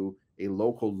opposed to a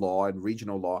local law and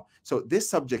regional law? So this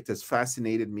subject has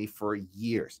fascinated me for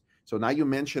years. So now you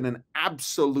mention an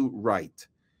absolute right.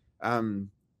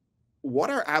 What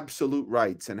are absolute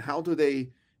rights and how do they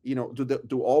you know,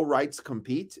 do all rights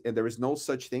compete and there is no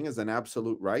such thing as an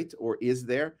absolute right, or is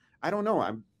there? I don't know.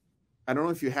 I don't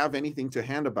know if you have anything to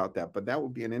hand about that, but that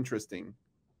would be an interesting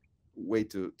way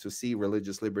to see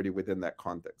religious liberty within that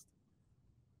context.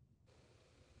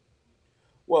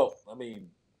 Well, I mean,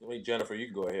 Jennifer, you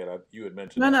can go ahead. You had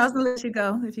mentioned No, that. I was gonna let you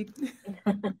go if you.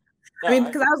 No, I mean,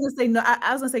 because I was gonna say no.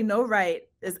 I was gonna say no right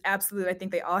is absolute. I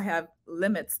think they all have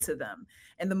limits to them,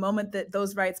 and the moment that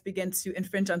those rights begin to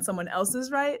infringe on someone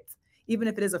else's rights, even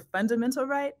if it is a fundamental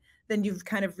right, then you've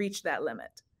kind of reached that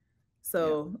limit.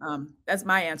 So that's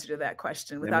my answer to that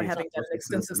question, without having done an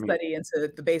extensive study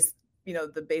into the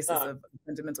basis of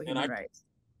fundamental human rights.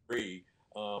 Agree.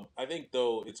 I think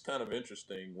though it's kind of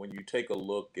interesting when you take a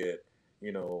look at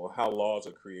how laws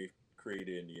are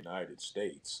created in the United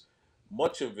States.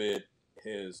 Much of it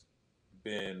has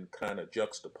been kind of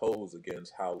juxtaposed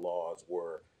against how laws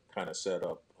were kind of set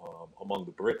up among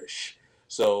the British.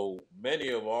 So many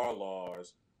of our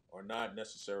laws are not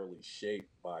necessarily shaped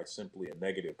by simply a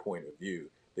negative point of view.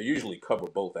 They usually cover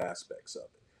both aspects of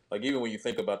it. Like even when you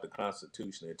think about the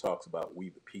Constitution, it talks about we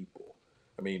the people.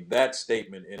 I mean, that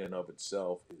statement in and of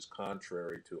itself is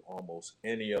contrary to almost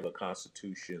any other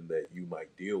constitution that you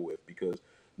might deal with, because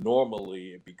normally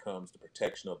it becomes the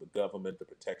protection of the government, the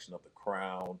protection of the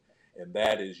crown, and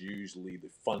that is usually the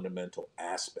fundamental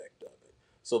aspect of it.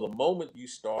 So the moment you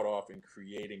start off in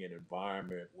creating an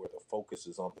environment where the focus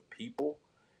is on the people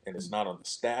and it's not on the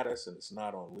status and it's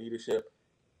not on leadership,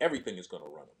 everything is going to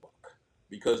run amok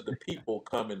because the people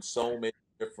come in so many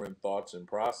different thoughts and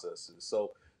processes.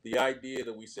 So the idea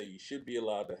that we say you should be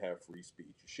allowed to have free speech,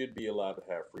 you should be allowed to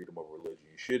have freedom of religion,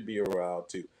 you should be allowed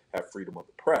to have freedom of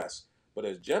the press. But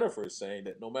as Jennifer is saying,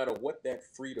 that no matter what that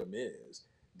freedom is,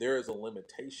 there is a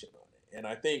limitation on it. And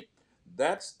I think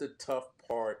that's the tough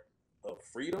part of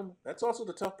freedom. That's also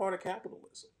the tough part of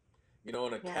capitalism. In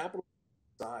a capitalist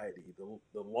society,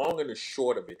 the long and the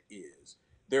short of it is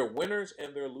there are winners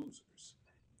and there are losers.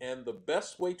 And the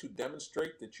best way to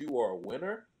demonstrate that you are a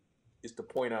winner is to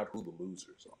point out who the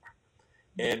losers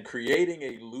are. And creating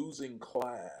a losing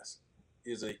class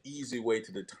is an easy way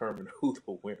to determine who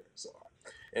the winners are.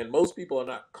 And most people are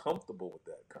not comfortable with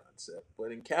that concept.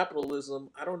 But in capitalism,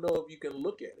 I don't know if you can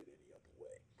look at it any other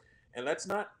way. And that's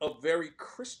not a very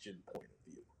Christian point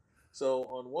of view. So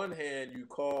on one hand, you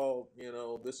call,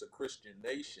 this a Christian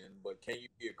nation, but can you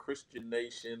be a Christian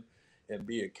nation and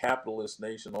be a capitalist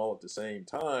nation all at the same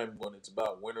time when it's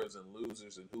about winners and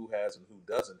losers and who has and who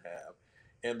doesn't have?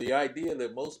 And the idea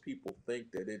that most people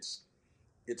think that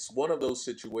it's one of those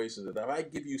situations that if I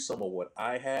give you some of what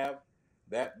I have,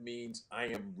 that means I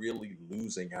am really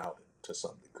losing out to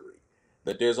some degree.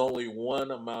 That there's only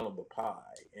one amount of the pie.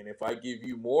 And if I give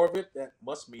you more of it, that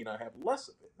must mean I have less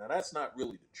of it. Now, that's not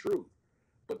really the truth,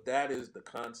 but that is the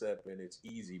concept, and it's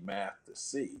easy math to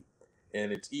see.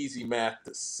 And it's easy math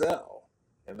to sell.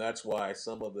 And that's why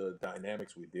some of the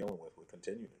dynamics we're dealing with will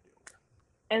continue to deal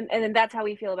with. And then that's how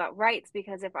we feel about rights,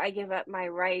 because if I give up my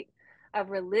right of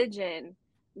religion,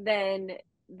 then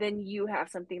you have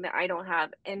something that I don't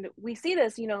have. And we see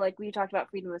this, like we talked about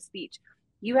freedom of speech.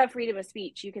 You have freedom of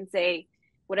speech. You can say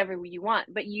whatever you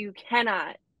want, but you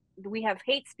cannot, we have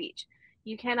hate speech.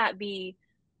 You cannot be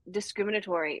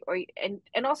discriminatory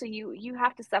and also you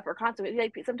have to suffer consequences.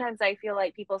 Like sometimes I feel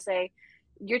like people say,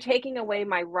 you're taking away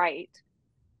my right.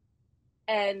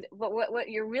 And what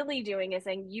you're really doing is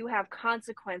saying you have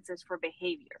consequences for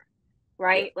behavior,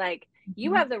 right? Yeah. Like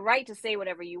you have the right to say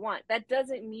whatever you want. That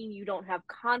doesn't mean you don't have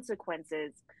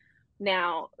consequences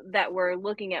now that we're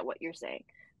looking at what you're saying.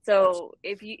 So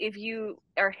if you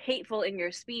are hateful in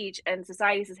your speech and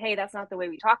society says, hey, that's not the way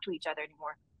we talk to each other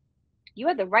anymore, you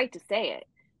have the right to say it.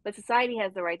 But society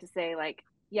has the right to say, like,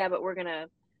 yeah, but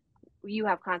you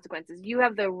have consequences. You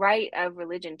have the right of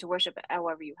religion to worship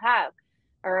however you have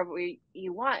or however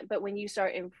you want. But when you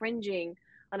start infringing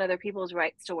on other people's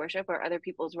rights to worship or other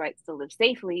people's rights to live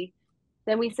safely,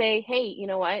 then we say, hey, you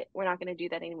know what? We're not going to do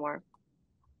that anymore.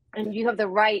 And you have the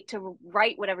right to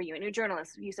write whatever you want. You're a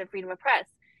journalist. You said freedom of press.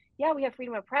 Yeah, we have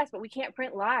freedom of press, but we can't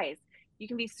print lies. You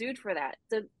can be sued for that.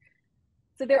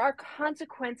 So there are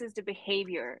consequences to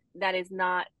behavior that is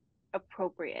not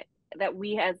appropriate, that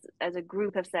we as a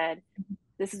group have said,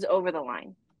 this is over the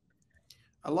line.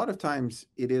 A lot of times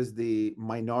it is the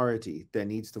minority that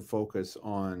needs to focus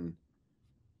on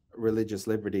religious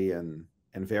liberty and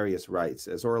various rights.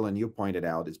 As Orlan, you pointed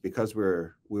out, it's because we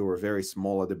were very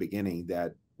small at the beginning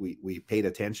that we paid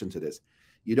attention to this.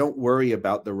 You don't worry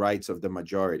about the rights of the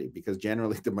majority because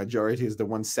generally the majority is the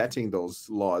one setting those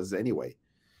laws anyway.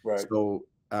 Right. So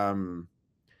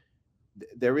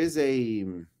there is a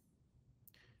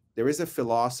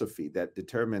philosophy that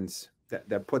determines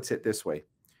that puts it this way.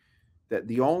 that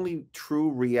the only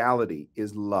true reality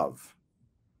is love.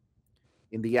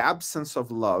 In the absence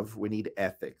of love, we need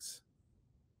ethics.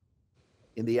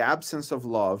 In the absence of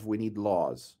love, we need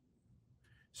laws.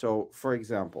 So, for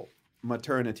example,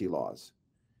 maternity laws.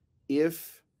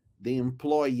 If the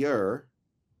employer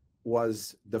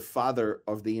was the father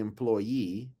of the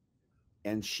employee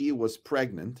and she was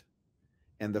pregnant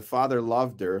and the father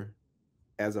loved her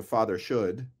as a father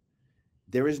should,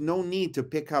 there is no need to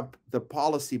pick up the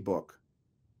policy book,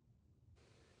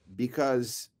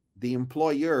 because the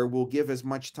employer will give as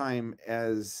much time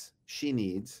as she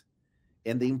needs,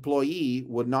 and the employee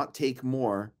would not take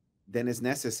more than is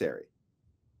necessary,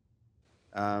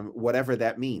 whatever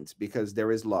that means, because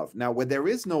there is love. Now, when there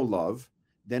is no love,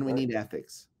 then we need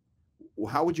ethics.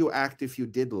 How would you act if you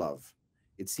did love?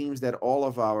 It seems that all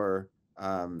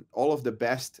of the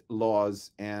best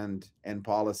laws and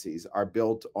policies are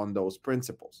built on those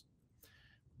principles.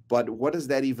 But what does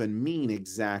that even mean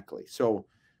exactly? So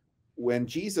when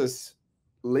Jesus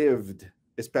lived,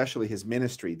 especially his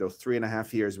ministry, those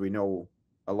 3.5 years we know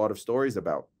a lot of stories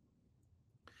about,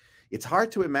 it's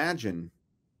hard to imagine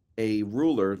a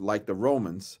ruler like the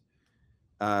Romans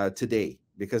today,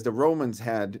 because the Romans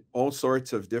had all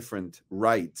sorts of different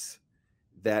rights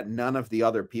that none of the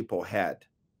other people had.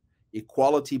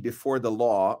 Equality before the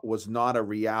law was not a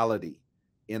reality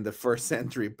in the first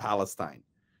century Palestine.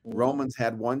 Romans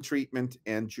had one treatment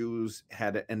and Jews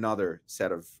had another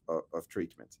set of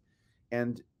treatments.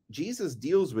 And Jesus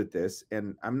deals with this,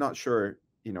 and I'm not sure,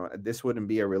 this wouldn't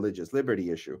be a religious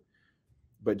liberty issue,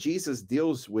 but Jesus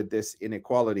deals with this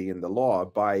inequality in the law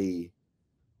by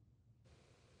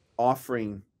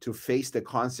offering to face the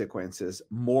consequences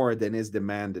more than is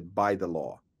demanded by the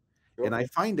law. Sure. And I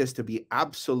find this to be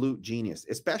absolute genius,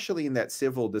 especially in that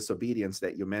civil disobedience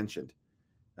that you mentioned,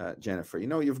 Jennifer.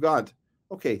 You've got,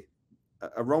 okay,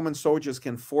 a Roman soldiers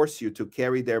can force you to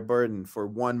carry their burden for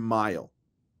 1 mile.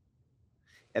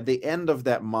 At the end of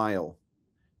that mile,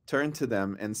 turn to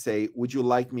them and say, would you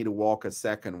like me to walk a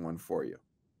second one for you?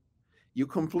 You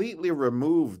completely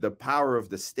remove the power of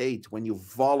the state when you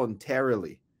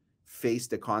voluntarily face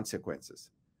the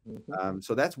consequences.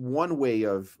 So that's one way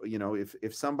of,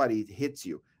 if somebody hits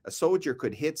you, a soldier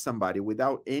could hit somebody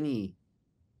without any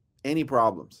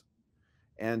problems.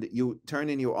 And you turn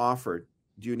and you offer,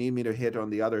 do you need me to hit on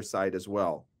the other side as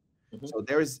well? So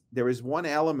there is one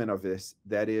element of this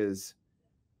that is,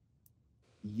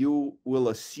 you will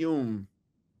assume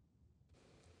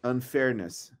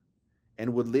unfairness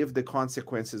and would live the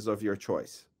consequences of your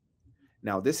choice.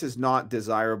 Now, this is not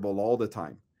desirable all the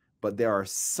time, but there are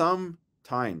some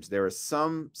times, there are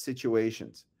some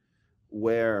situations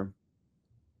where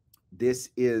this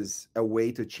is a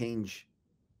way to change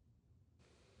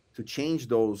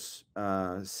those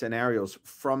scenarios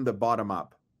from the bottom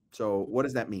up. So what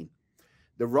does that mean?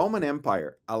 The Roman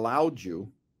Empire allowed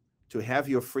you to have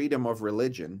your freedom of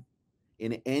religion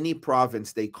in any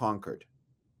province they conquered,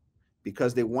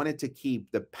 because they wanted to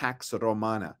keep the Pax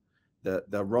Romana,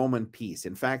 the Roman peace.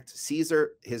 In fact,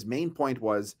 Caesar, his main point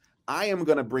was, I am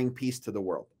going to bring peace to the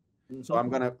world. So I'm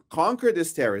going to conquer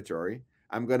this territory.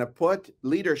 I'm going to put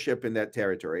leadership in that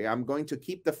territory. I'm going to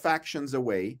keep the factions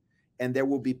away, and there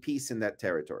will be peace in that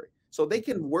territory. So they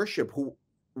can worship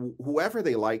whoever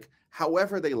they like,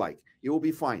 however they like. It will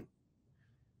be fine.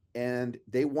 And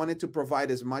they wanted to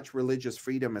provide as much religious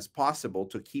freedom as possible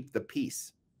to keep the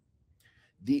peace.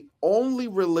 The only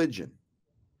religion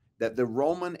that the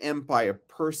Roman Empire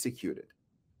persecuted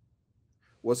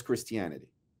was Christianity.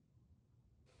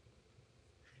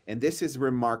 And this is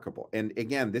remarkable. And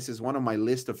again, this is one of my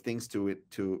list of things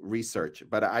to research,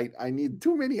 but I need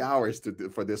too many hours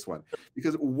for this one.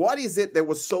 Because what is it that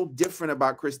was so different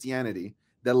about Christianity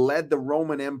that led the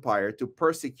Roman Empire to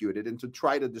persecute it and to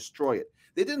try to destroy it?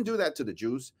 They didn't do that to the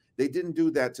Jews. They didn't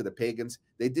do that to the pagans.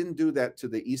 They didn't do that to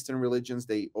the Eastern religions.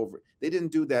 They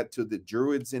didn't do that to the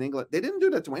Druids in England. They didn't do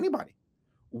that to anybody.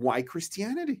 Why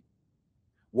Christianity?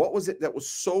 What was it that was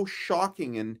so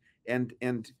shocking?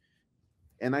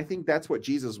 And I think that's what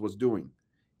Jesus was doing.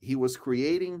 He was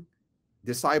creating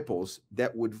disciples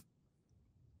that would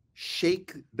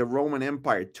shake the Roman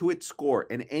Empire to its core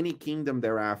and any kingdom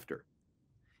thereafter.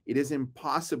 It is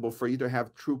impossible for you to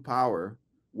have true power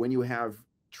when you have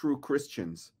true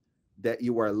Christians that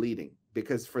you are leading,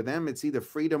 because for them, it's either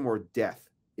freedom or death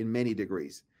in many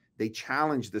degrees. They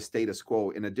challenge the status quo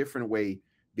in a different way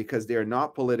because they're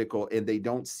not political and they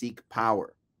don't seek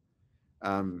power.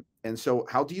 And so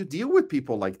how do you deal with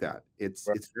people like that? It's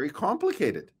very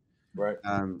complicated. Right.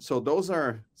 So those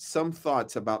are some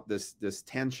thoughts about this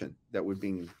tension that we've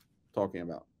been talking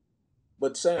about.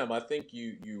 But Sam, I think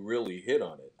you really hit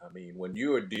on it. I mean, when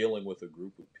you are dealing with a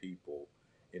group of people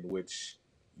in which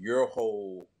your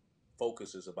whole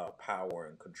focus is about power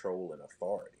and control and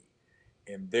authority,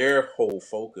 and their whole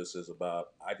focus is about,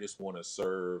 I just want to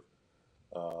serve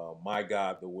my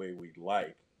God the way we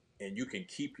like, and you can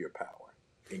keep your power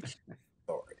and keep your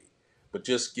authority, but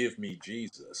just give me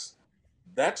Jesus.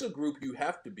 That's a group you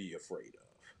have to be afraid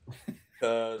of,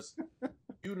 because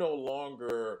you no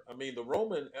longer, I mean, the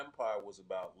Roman Empire was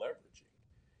about leveraging.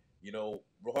 You know,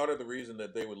 part of the reason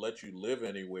that they would let you live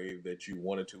any way that you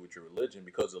wanted to with your religion,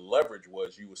 because the leverage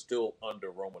was you were still under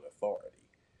Roman authority.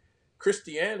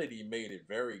 Christianity made it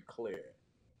very clear,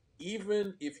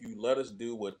 even if you let us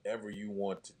do whatever you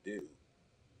want to do,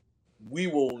 we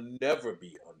will never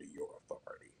be under your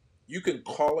authority. You can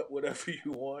call it whatever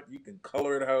you want, you can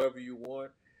color it however you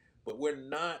want, but we're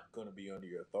not going to be under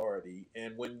your authority.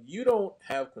 And when you don't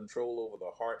have control over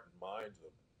the heart and minds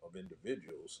of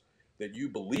individuals that you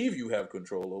believe you have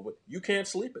control over, you can't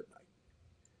sleep at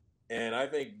night. And I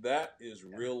think that is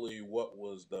really what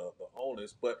was the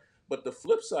onus. But the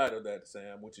flip side of that,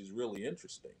 Sam, which is really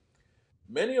interesting,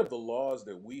 many of the laws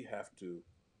that we have to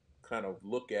kind of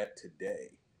look at today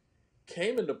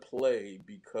came into play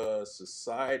because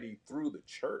society through the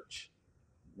church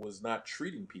was not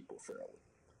treating people fairly.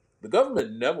 The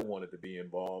government never wanted to be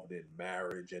involved in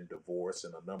marriage and divorce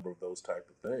and a number of those type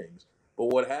of things. But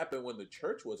what happened when the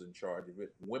church was in charge of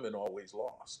it, women always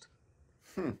lost.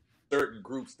 Hmm. Certain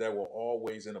groups that were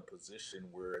always in a position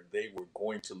where they were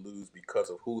going to lose because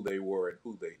of who they were and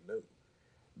who they knew.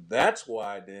 That's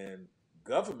why then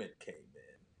government came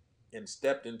in and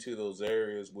stepped into those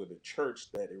areas where the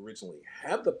church that originally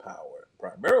had the power,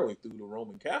 primarily through the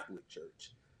Roman Catholic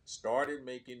Church, started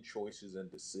making choices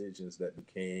and decisions that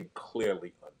became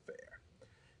clearly unfair.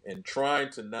 And trying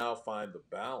to now find the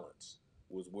balance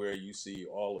was where you see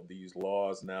all of these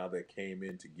laws now that came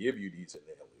in to give you these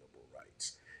inalienable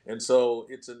rights. And so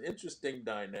it's an interesting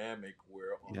dynamic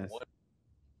where on Yes. one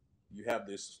you have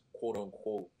this quote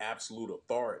unquote absolute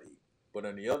authority. But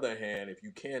on the other hand, if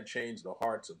you can't change the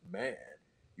hearts of man,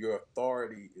 your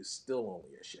authority is still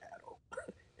only a shadow.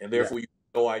 And Yeah. therefore, you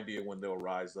have no idea when they'll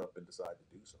rise up and decide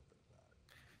to do something about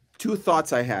it. Two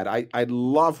thoughts I had. I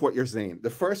love what you're saying. The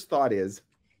first thought is,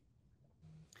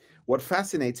 what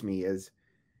fascinates me is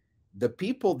the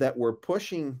people that were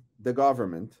pushing the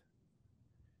government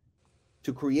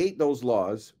to create those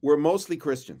laws were mostly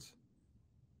Christians.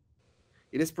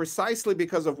 It is precisely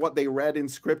because of what they read in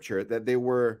scripture that they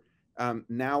were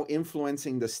now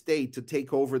influencing the state to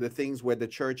take over the things where the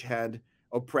church had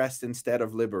oppressed instead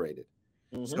of liberated.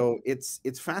 Mm-hmm. So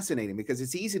it's fascinating because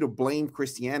it's easy to blame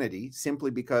Christianity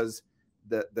simply because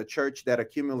the church that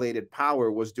accumulated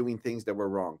power was doing things that were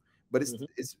wrong. But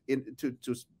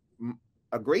to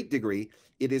a great degree,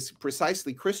 it is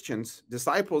precisely Christians,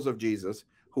 disciples of Jesus,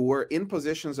 who were in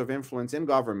positions of influence in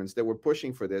governments that were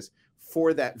pushing for this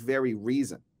for that very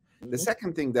reason. Mm-hmm. The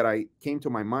second thing that I came to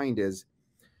my mind is,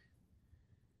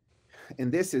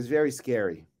 and this is very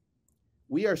scary,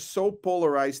 we are so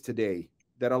polarized today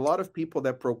that a lot of people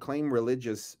that proclaim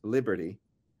religious liberty,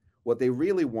 what they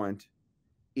really want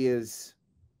is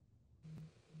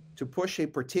to push a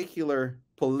particular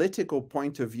political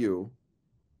point of view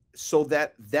so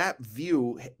that that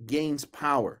view gains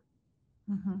power.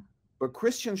 Mm-hmm. But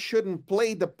Christians shouldn't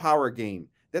play the power game.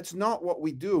 That's not what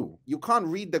we do. You can't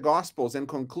read the Gospels and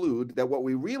conclude that what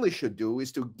we really should do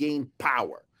is to gain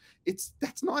power.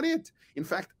 That's not it. In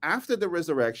fact, after the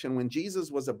resurrection, when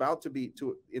Jesus was about to be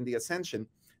in the ascension,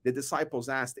 the disciples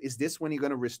asked, "Is this when you're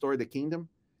going to restore the kingdom?"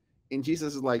 And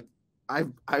Jesus is like,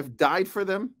 I've died for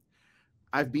them.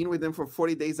 I've been with them for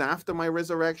 40 days after my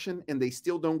resurrection, and they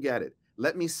still don't get it.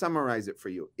 Let me summarize it for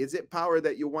you. Is it power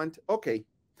that you want? Okay,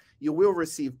 you will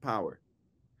receive power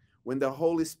when the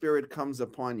Holy Spirit comes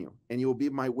upon you, and you will be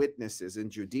my witnesses in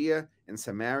Judea and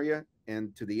Samaria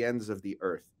and to the ends of the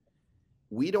earth.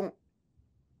 We don't,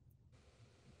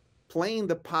 playing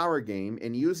the power game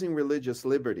and using religious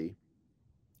liberty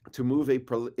to move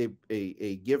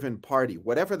a given party,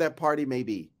 whatever that party may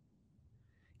be,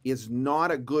 is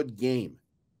not a good game.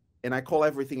 And I call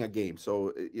everything a game,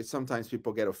 so sometimes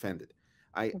people get offended.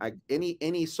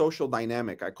 Any social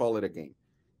dynamic, I call it a game.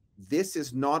 This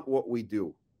is not what we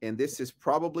do. And this is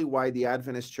probably why the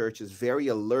Adventist Church is very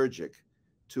allergic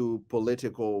to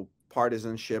political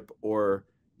partisanship or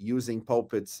using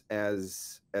pulpits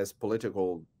as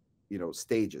political,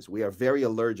 stages. We are very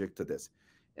allergic to this.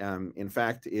 In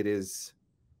fact,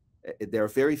 there are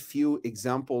very few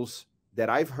examples that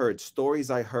I've heard,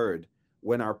 stories I heard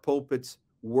when our pulpits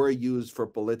were used for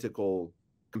political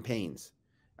campaigns.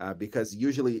 because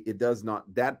usually it does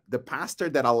not, that the pastor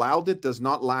that allowed it does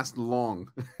not last long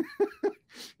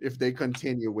if they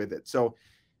continue with it. So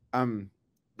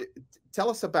tell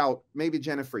us about, maybe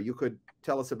Jennifer, you could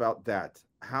tell us about that,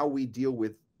 how we deal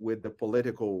with the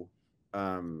political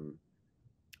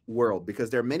world, because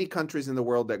there are many countries in the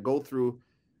world that go through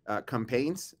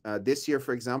campaigns. This year,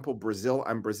 for example, Brazil,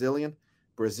 I'm Brazilian.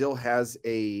 Brazil has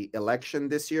a election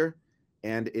this year,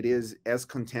 and it is as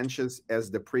contentious as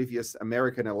the previous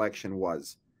American election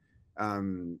was,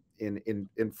 in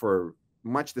for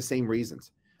much the same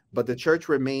reasons. But the church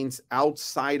remains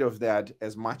outside of that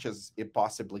as much as it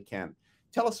possibly can.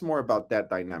 Tell us more about that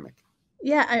dynamic.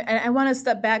 Yeah, I want to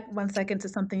step back 1 second to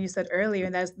something you said earlier,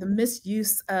 and that's the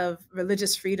misuse of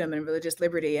religious freedom and religious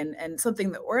liberty, and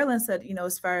something that Orlan said,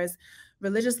 as far as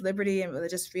religious liberty and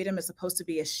religious freedom is supposed to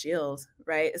be a shield,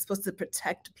 right? It's supposed to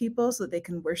protect people so that they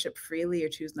can worship freely or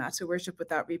choose not to worship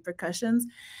without repercussions.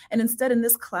 And instead, in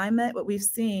this climate, what we've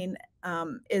seen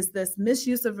is this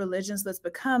misuse of religions that's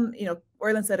become,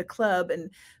 Orlan said a club,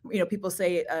 and people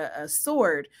say a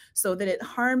sword, so that it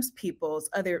harms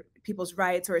other people's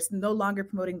rights, or it's no longer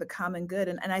promoting the common good.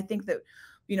 And I think that,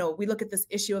 we look at this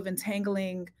issue of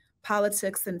entangling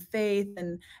politics and faith,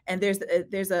 and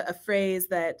there's a phrase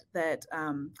that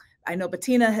I know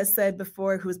Bettina has said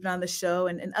before, who's been on the show,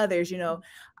 and others, and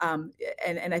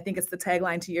I think it's the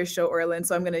tagline to your show, Orlan,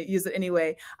 so I'm going to use it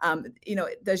anyway.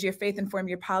 Does your faith inform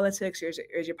your politics, or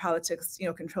is your politics,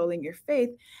 controlling your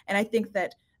faith? And I think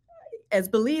that as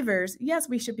believers, yes,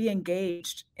 we should be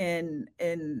engaged in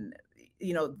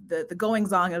the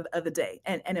goings on of the day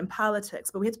and in politics,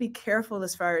 but we have to be careful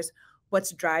as far as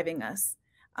what's driving us.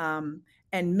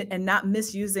 And not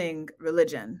misusing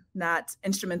religion, not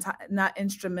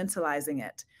instrumentalizing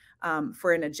it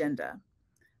for an agenda.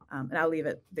 And I'll leave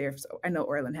it there. So I know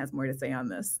Orlan has more to say on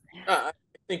this. I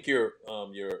think you're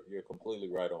completely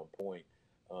right on point.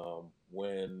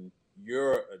 When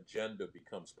your agenda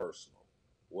becomes personal,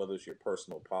 whether it's your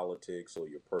personal politics or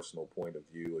your personal point of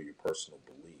view or your personal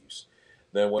beliefs,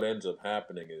 then what ends up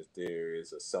happening is there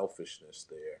is a selfishness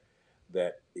there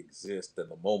that exists.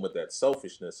 And the moment that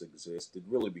selfishness exists, it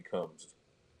really becomes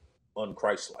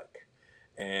unchristlike.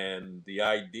 And the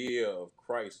idea of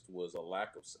Christ was a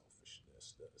lack of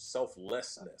selfishness.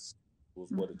 Selflessness was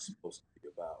what it's supposed to be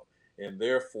about. And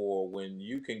therefore, when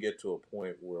you can get to a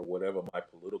point where whatever my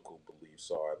political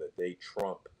beliefs are, that they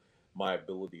trump my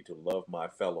ability to love my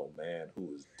fellow man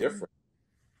who is different,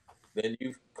 then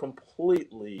you've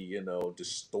completely,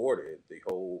 distorted the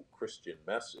whole Christian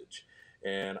message.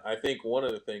 And I think one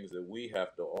of the things that we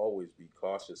have to always be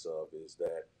cautious of is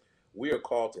that we are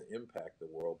called to impact the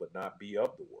world, but not be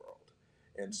of the world.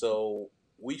 And so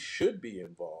we should be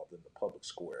involved in the public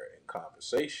square in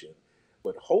conversation,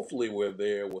 but hopefully we're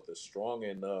there with a strong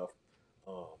enough,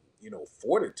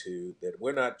 fortitude that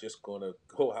we're not just going to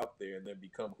go out there and then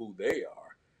become who they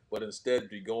are, but instead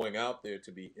be going out there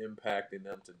to be impacting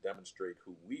them to demonstrate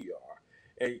who we are.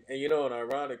 And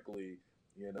ironically,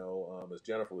 as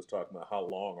Jennifer was talking about how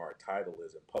long our title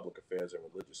is in public affairs and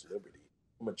religious liberty.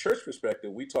 From a church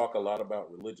perspective, we talk a lot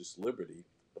about religious liberty,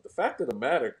 but the fact of the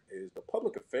matter is the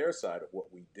public affairs side of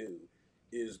what we do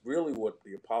is really what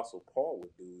the Apostle Paul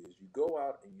would do, is you go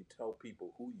out and you tell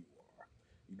people who you are.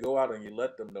 You go out and you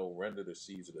let them know, render to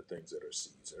Caesar the things that are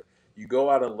Caesar. You go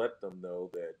out and let them know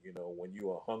that, when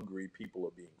you are hungry, people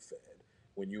are being fed.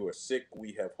 When you are sick,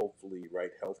 we have hopefully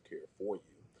right health care for you.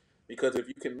 Because if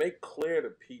you can make clear to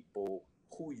people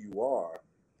who you are,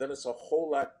 then it's a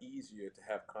whole lot easier to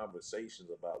have conversations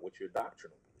about what your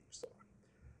doctrinal beliefs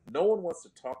are. No one wants to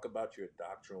talk about your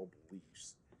doctrinal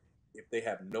beliefs if they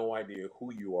have no idea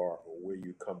who you are or where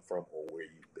you come from or where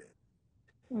you've been.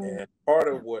 And part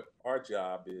of what our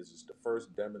job is to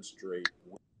first demonstrate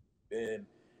where we've been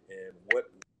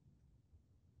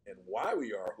and why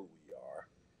we are who we are.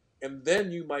 And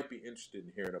then you might be interested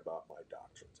in hearing about my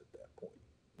doctrines at that point.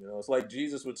 It's like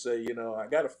Jesus would say, I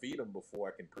got to feed them before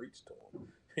I can preach to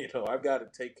them. I've got to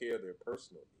take care of their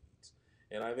personal needs.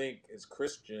 And I think as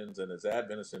Christians and as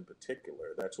Adventists in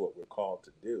particular, that's what we're called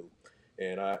to do.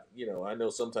 And I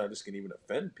know sometimes this can even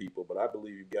offend people, but I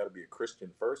believe you've got to be a Christian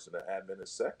first and an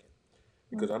Adventist second.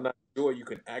 Because I'm not sure you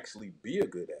can actually be a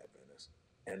good Adventist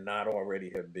and not already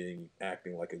have been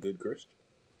acting like a good Christian.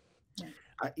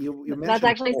 You That's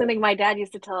actually something my dad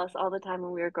used to tell us all the time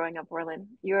when we were growing up, Orlan.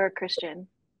 You're a Christian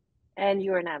and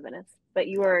you're an Adventist, but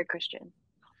you are a Christian.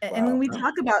 And when we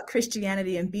talk about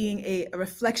Christianity and being a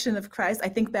reflection of Christ, I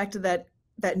think back to that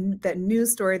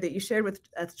news story that you shared with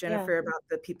us, Jennifer, about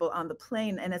the people on the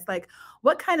plane. And it's like,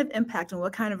 what kind of impact and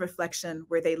what kind of reflection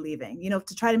were they leaving?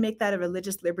 To try to make that a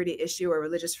religious liberty issue or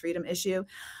religious freedom issue.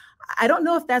 I don't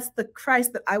know if that's the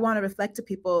Christ that I want to reflect to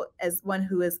people, as one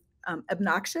who is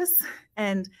obnoxious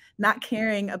and not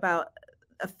caring about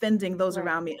offending those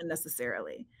around me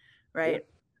unnecessarily, right?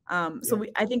 So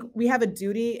I think we have a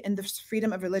duty in the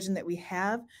freedom of religion that we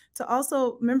have to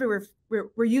also remember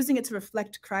we're using it to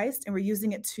reflect Christ, and we're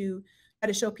using it to try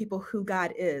to show people who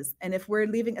God is. And if we're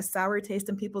leaving a sour taste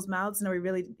in people's mouths, we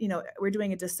really, we're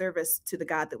doing a disservice to the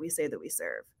God that we say that we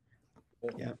serve.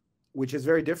 Yeah, which is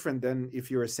very different than if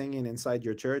you were singing inside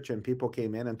your church and people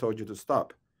came in and told you to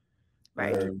stop.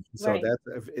 Right. So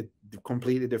that's a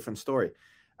completely different story.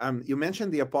 You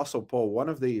mentioned the Apostle Paul. One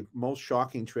of the most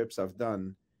shocking trips I've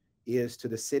done is to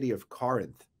the city of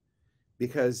Corinth,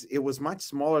 because it was much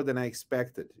smaller than I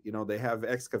expected. They have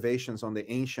excavations on the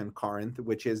ancient Corinth,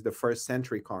 which is the 1st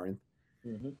century Corinth.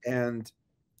 And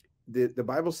the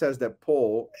Bible says that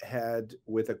Paul had,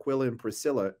 with Aquila and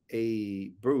Priscilla, a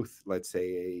booth, let's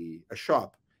say a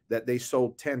shop that they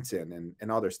sold tents in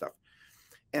and other stuff.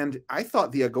 And I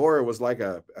thought the Agora was like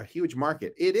a huge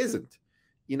market. It isn't.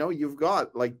 You've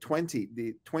got like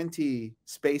 20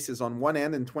 spaces on one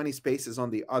end and 20 spaces on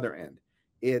the other end.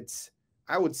 It's,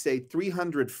 I would say,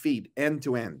 300 feet end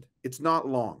to end. It's not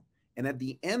long. And at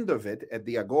the end of it, at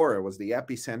the Agora, was the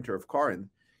epicenter of Corinth,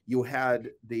 you had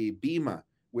the Bema,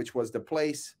 which was the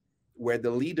place where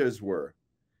the leaders were.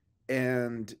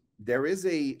 And there is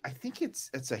I think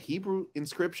it's a Hebrew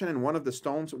inscription in one of the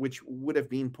stones, which would have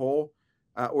been Paul,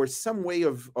 or some way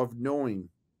of knowing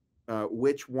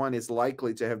which one is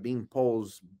likely to have been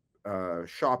Paul's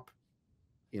shop,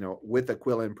 with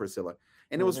Aquila and Priscilla.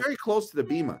 And it was very close to the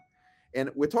Bema. And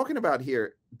we're talking about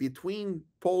here, between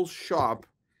Paul's shop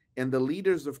and the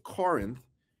leaders of Corinth,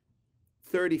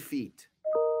 30 feet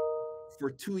for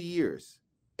 2 years,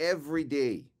 every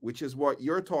day, which is what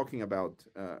you're talking about,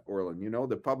 Orlan.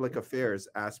 The public affairs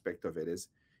aspect of it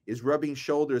is rubbing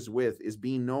shoulders with, is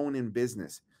being known in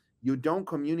business. You don't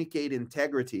communicate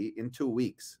integrity in 2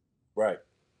 weeks. Right.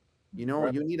 You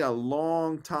need a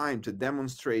long time to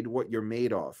demonstrate what you're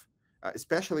made of,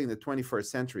 especially in the 21st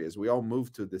century, as we all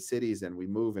move to the cities and we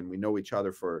know each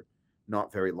other for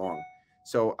not very long.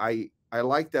 So I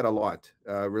like that a lot.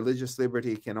 Religious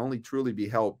liberty can only truly be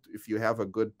helped if you have a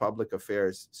good public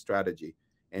affairs strategy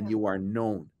and you are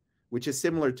known, which is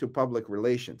similar to public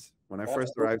relations. When I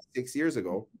first arrived 6 years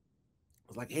ago, I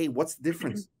was like, hey, what's the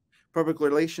difference? Public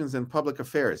relations and public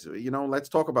affairs, let's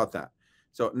talk about that.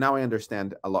 So now I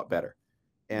understand a lot better.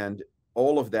 And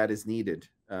all of that is needed,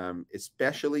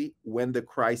 especially when the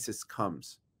crisis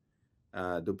comes.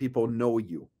 Do people know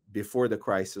you before the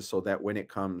crisis so that when it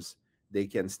comes, they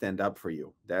can stand up for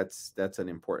you? That's an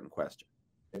important question.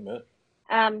 Amen.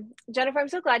 Jennifer, I'm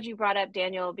so glad you brought up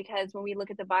Daniel, because when we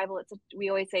look at the Bible, we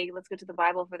always say, let's go to the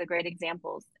Bible for the great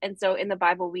examples. And so in the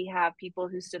Bible, we have people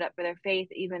who stood up for their faith,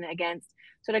 even against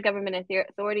sort of government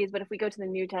authorities. But if we go to the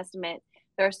New Testament,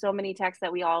 there are so many texts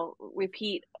that we all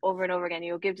repeat over and over again.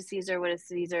 Give to Caesar what is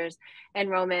Caesar's. And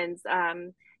Romans,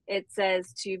 it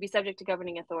says to be subject to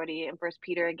governing authority. And First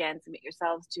Peter, again, submit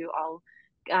yourselves to all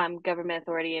government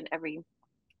authority in every.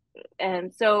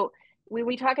 And so when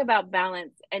we talk about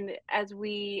balance, and as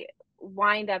we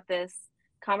wind up this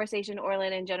conversation,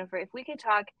 Orlan and Jennifer, if we could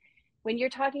talk, when you're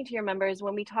talking to your members,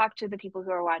 when we talk to the people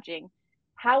who are watching,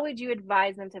 how would you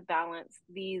advise them to balance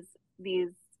these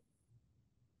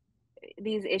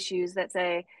issues that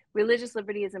say religious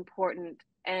liberty is important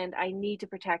and I need to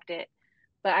protect it,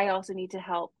 but I also need to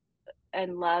help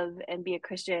and love and be a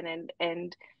Christian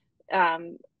and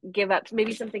give up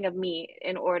maybe something of me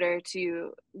in order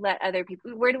to let other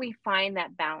people? Where do we find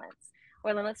that balance?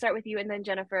 Orlan, let's start with you, and then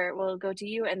Jennifer, we'll go to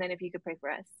you, and then if you could pray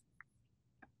for us.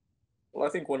 Well,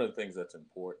 I think one of the things that's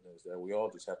important is that we all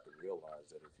just have to realize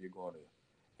that if you're going to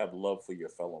have love for your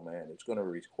fellow man, it's going to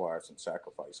require some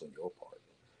sacrifice on your part.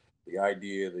 The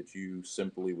idea that you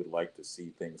simply would like to see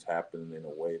things happen in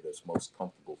a way that's most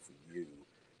comfortable for you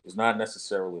is not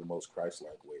necessarily the most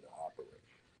Christ-like way to operate.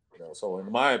 So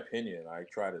in my opinion, I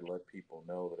try to let people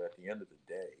know that at the end of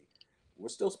the day, we're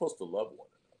still supposed to love one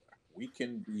another. We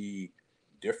can be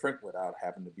different without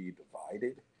having to be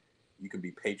divided. You can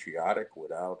be patriotic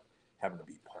without having to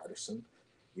be partisan.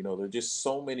 There are just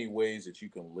so many ways that you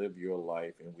can live your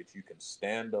life in which you can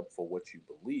stand up for what you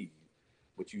believe,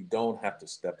 but you don't have to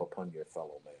step upon your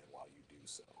fellow man while you do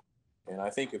so. And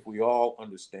I think if we all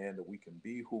understand that we can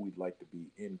be who we'd like to be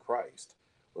in Christ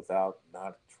without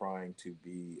not trying to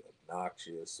be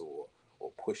obnoxious or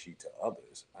pushy to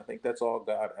others, I think that's all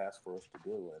God asks for us to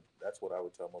do. And that's what I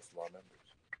would tell most of our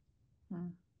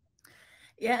members.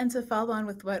 Yeah, and to follow on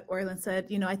with what Orlan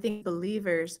said, I think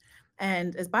believers,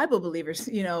 and as Bible believers,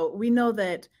 we know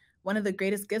that one of the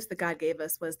greatest gifts that God gave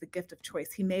us was the gift of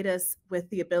choice. He made us with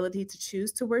the ability to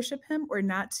choose to worship him or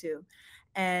not to.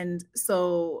 And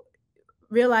so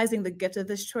realizing the gift of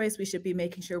this choice, we should be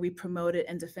making sure we promote it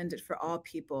and defend it for all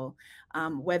people,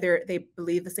 whether they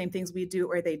believe the same things we do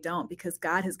or they don't, because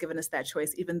God has given us that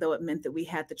choice, even though it meant that we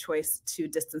had the choice to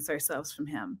distance ourselves from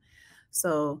him.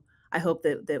 So I hope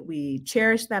that we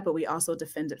cherish that, but we also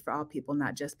defend it for all people,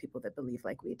 not just people that believe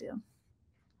like we do.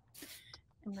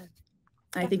 Amen.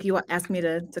 I think you asked me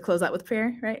to close out with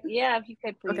prayer, right? Yeah, if you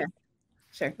could, please. Okay,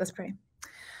 sure. Let's pray.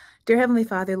 Dear Heavenly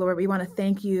Father, Lord, we want to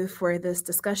thank you for this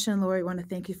discussion, Lord. We want to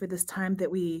thank you for this time that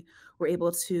we were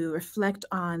able to reflect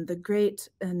on the great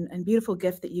and beautiful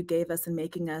gift that you gave us in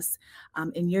making us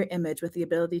in your image, with the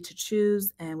ability to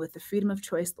choose and with the freedom of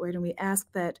choice, Lord. And we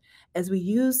ask that as we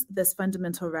use this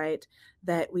fundamental right,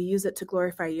 that we use it to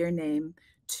glorify your name,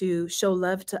 to show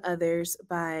love to others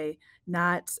by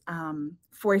not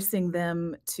forcing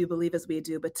them to believe as we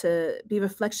do, but to be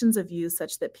reflections of you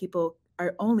such that people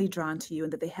are only drawn to you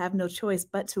and that they have no choice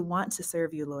but to want to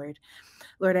serve you, Lord.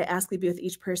 Lord, I ask you to be with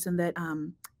each person that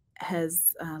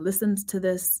has listened to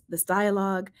this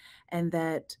dialogue, and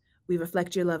that we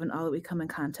reflect your love in all that we come in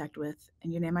contact with.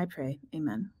 In your name I pray.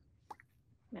 Amen.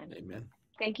 Amen.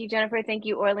 Thank you, Jennifer. Thank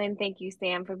you, Orlan. Thank you,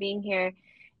 Sam, for being here.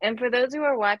 And for those who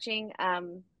are watching,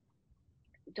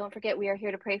 don't forget, we are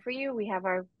here to pray for you. We have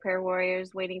our prayer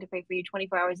warriors waiting to pray for you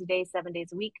 24 hours a day, 7 days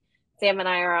a week. Sam and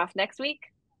I are off next week,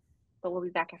 but we'll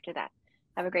be back after that.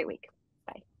 Have a great week.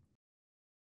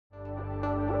 Bye.